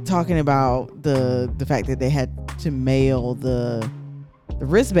talking about the fact that they had to mail the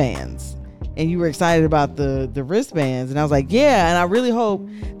wristbands, and you were excited about the wristbands, and I was like, yeah, and I really hope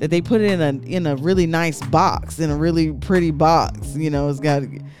that they put it in a really nice box, in a really pretty box. You know, it's got.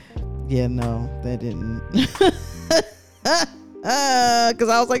 Yeah, no, that didn't. Because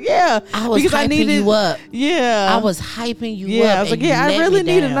I was like, yeah, I was hyping you up. Yeah, I was hyping you up. Yeah, I was like, yeah, I really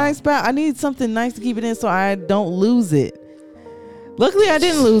need a nice box. I need something nice to keep it in so I don't lose it. Luckily, I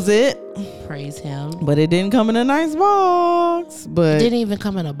didn't lose it. Praise him. But it didn't come in a nice box. But it didn't even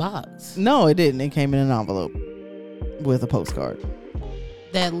come in a box. No, it didn't. It came in an envelope with a postcard.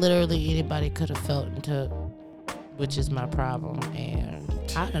 That literally anybody could have felt into, which is my problem. And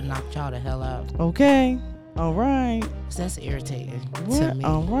I'd have knocked y'all the hell out. Okay. All right. That's irritating to me.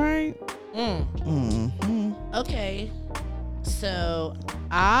 All right. Okay. So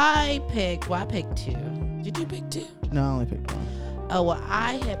I picked 2. Did you pick 2? No, I only picked 1. Oh, well,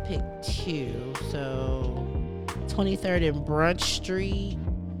 I had picked 2. So 23rd and Brunch Street,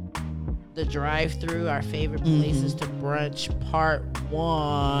 the drive-through, our favorite places to brunch, part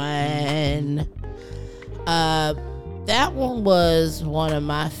 1. That one was one of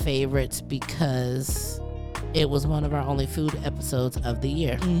my favorites because it was one of our only food episodes of the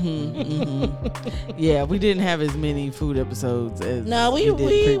year. Yeah, we didn't have as many food episodes as we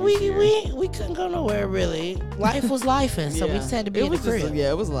couldn't go nowhere really. Life was life, and so we just had to be in the crib.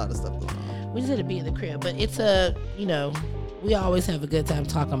 It was a lot of stuff going on. We just had to be in the crib, but it's we always have a good time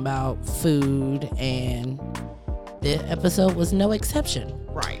talking about food, and the episode was no exception.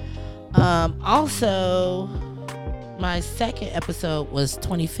 Right. Also, my second episode was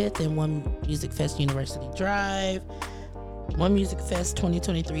 25th and One Music Fest University Drive. One Music Fest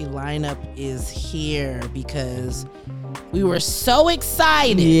 2023 lineup is here because we were so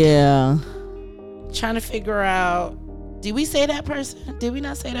excited. Yeah. Trying to figure out, did we say that person? Did we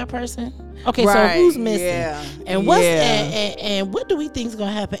not say that person? Okay, right. So who's missing? Yeah. And what's and what do we think is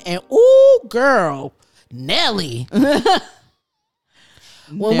gonna happen? And ooh, girl, Nelly.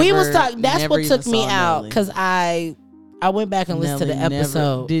 When we was talking, that's what took me out, because I went back and listened to the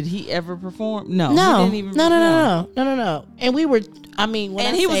episode. Did he ever perform? No. No. He didn't even perform. No. And we were,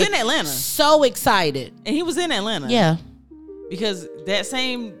 when he was in Atlanta. So excited. And he was in Atlanta. Yeah. Because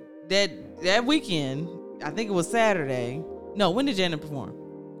that weekend, I think it was Saturday. No, when did Janet perform?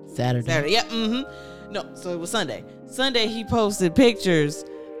 Saturday. Yeah. No, so it was Sunday. Sunday he posted pictures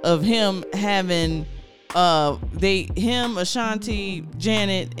of him having Ashanti,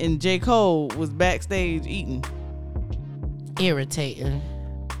 Janet, and J. Cole was backstage eating. Irritating.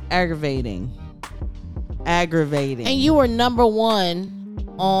 Aggravating. And you were number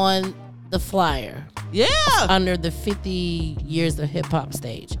 1 on the flyer. Yeah. Under the 50 years of hip hop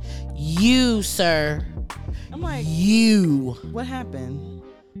stage. You, sir. I'm like, you. What happened?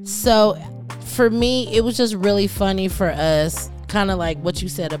 So for me, it was just really funny for us. Kind of like what you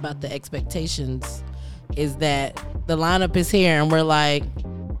said about the expectations, is that the lineup is here and we're like,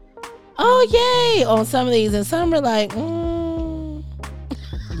 oh yay, on some of these, and some are like,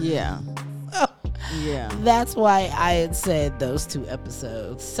 Yeah. Yeah. That's why I had said those 2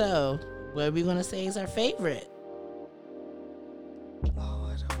 episodes. So, what are we going to say is our favorite?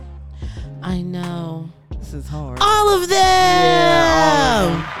 Oh, I know. This is hard. All of them! Yeah, all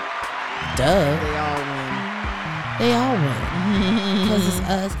of them. Duh. They all win. They all win. Because it's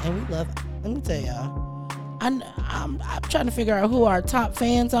us and we love it. Let me tell y'all. I'm trying to figure out who our top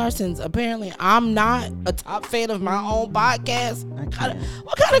fans are, since apparently I'm not a top fan of my own podcast. What kind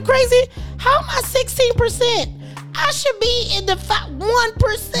of crazy? How am I 16%? I should be in the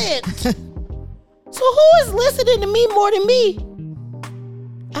 1%. So who is listening to me more than me?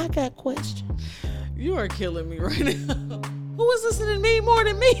 I got questions. You are killing me right now. Who is listening to me more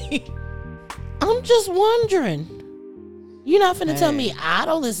than me? I'm just wondering. You're not finna tell me I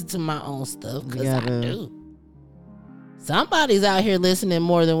don't listen to my own stuff, because I do. Somebody's out here listening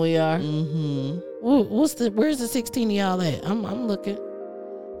more than we are. Mm-hmm. Where's the 16 of y'all at? I'm looking.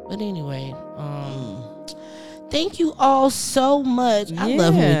 But anyway, thank you all so much. I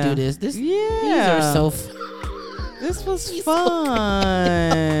love when we do this. These are so fun. This was fun.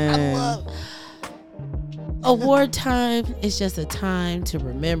 I love award time. Is just a time to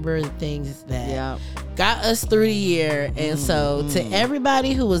remember the things that got us through the year. And so to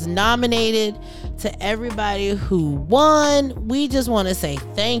everybody who was nominated, to everybody who won, we just want to say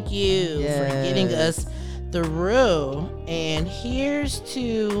thank you for getting us through. And here's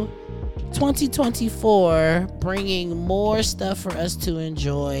to 2024 bringing more stuff for us to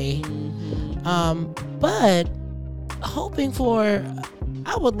enjoy. But hoping for,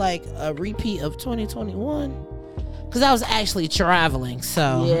 I would like a repeat of 2021, because I was actually traveling.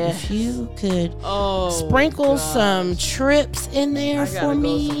 So if you could sprinkle some trips in there for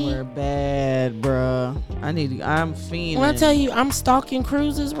me. Go somewhere bad, bruh. I'm fiending. When I tell you I'm stalking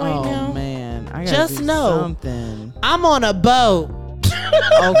cruises right now. Oh man, I gotta just do know something. I'm on a boat.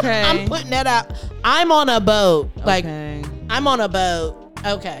 Okay. I'm putting that out. I'm on a boat. Like Okay. I'm on a boat.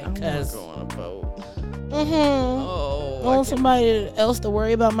 Okay, I wanna because go on a boat. I want somebody else to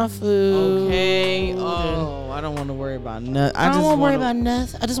worry about my food. Okay. I don't want to worry about nothing. I don't want to worry about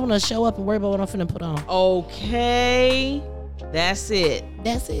nothing. I just want to show up and worry about what I'm finna put on. Okay. That's it.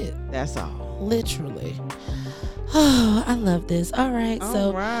 That's it. That's all. Literally. Oh, I love this. All right.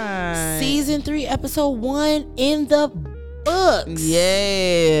 So season 3, episode 1 in the books.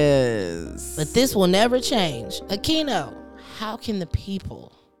 Yes. But this will never change. Aquino, how can the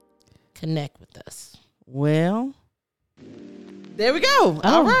people connect with us? Well, there we go.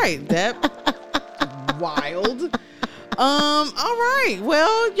 All right. That wild. All right.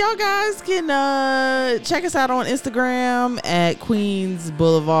 Well, y'all guys can check us out on Instagram at Queens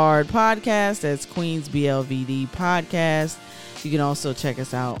Boulevard Podcast. That's Queens BLVD Podcast. You can also check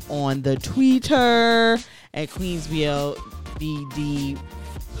us out on the Twitter at Queens BLVD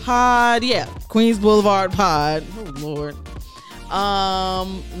Pod. Yeah, Queens Boulevard Pod. Oh Lord.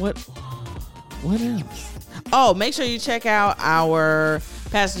 What else? Oh, make sure you check out our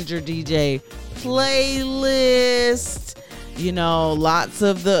Passenger DJ playlist. You know, lots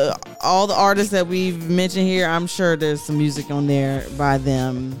of all the artists that we've mentioned here. I'm sure there's some music on there by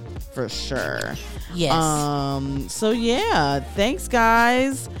them for sure. Yes. So yeah, thanks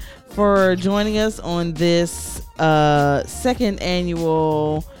guys for joining us on this second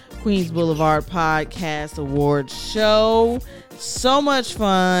annual Queens Boulevard Podcast Awards show. So much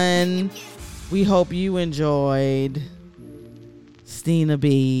fun. We hope you enjoyed. Stina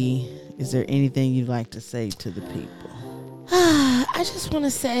B, is there anything you'd like to say to the people? I just want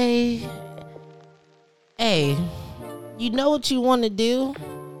to say, hey, you know what you want to do.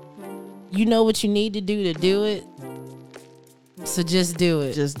 You know what you need to do it. So just do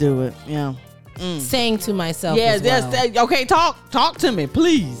it. Just do it. Yeah. Saying to myself, as well. Yes. Okay, talk to me,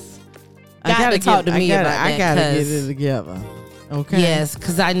 please. I gotta talk to me about that. I gotta get it together. Okay. Yes,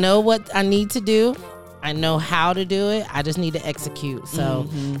 because I know what I need to do. I know how to do it. I just need to execute. So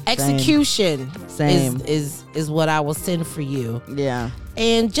execution is what I will send for you. Yeah.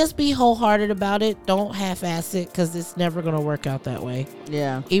 And just be wholehearted about it. Don't half-ass it, because it's never going to work out that way.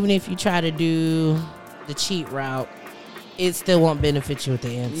 Yeah. Even if you try to do the cheat route, it still won't benefit you at the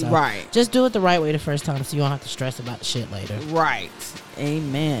end. So just do it the right way the first time, so you don't have to stress about the shit later. Right.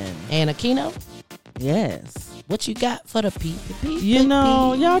 Amen. And Aquino? Yes. What you got for the people? You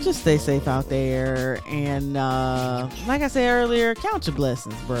know, y'all just stay safe out there. And like I said earlier, count your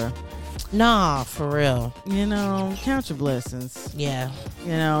blessings, bruh. Nah, for real. You know, count your blessings. Yeah.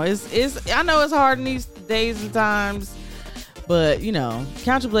 You know, it's I know it's hard in these days and times, but you know,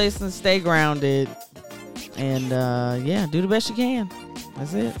 count your blessings, stay grounded, and do the best you can.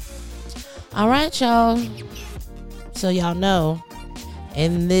 That's it. All right, y'all. So y'all know,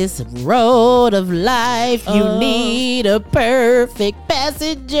 In this road of life, you need a perfect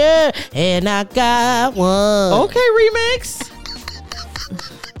passenger, and I got one. Okay, remix.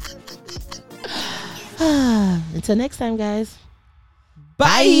 Until next time, guys.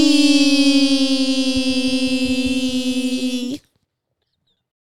 Bye.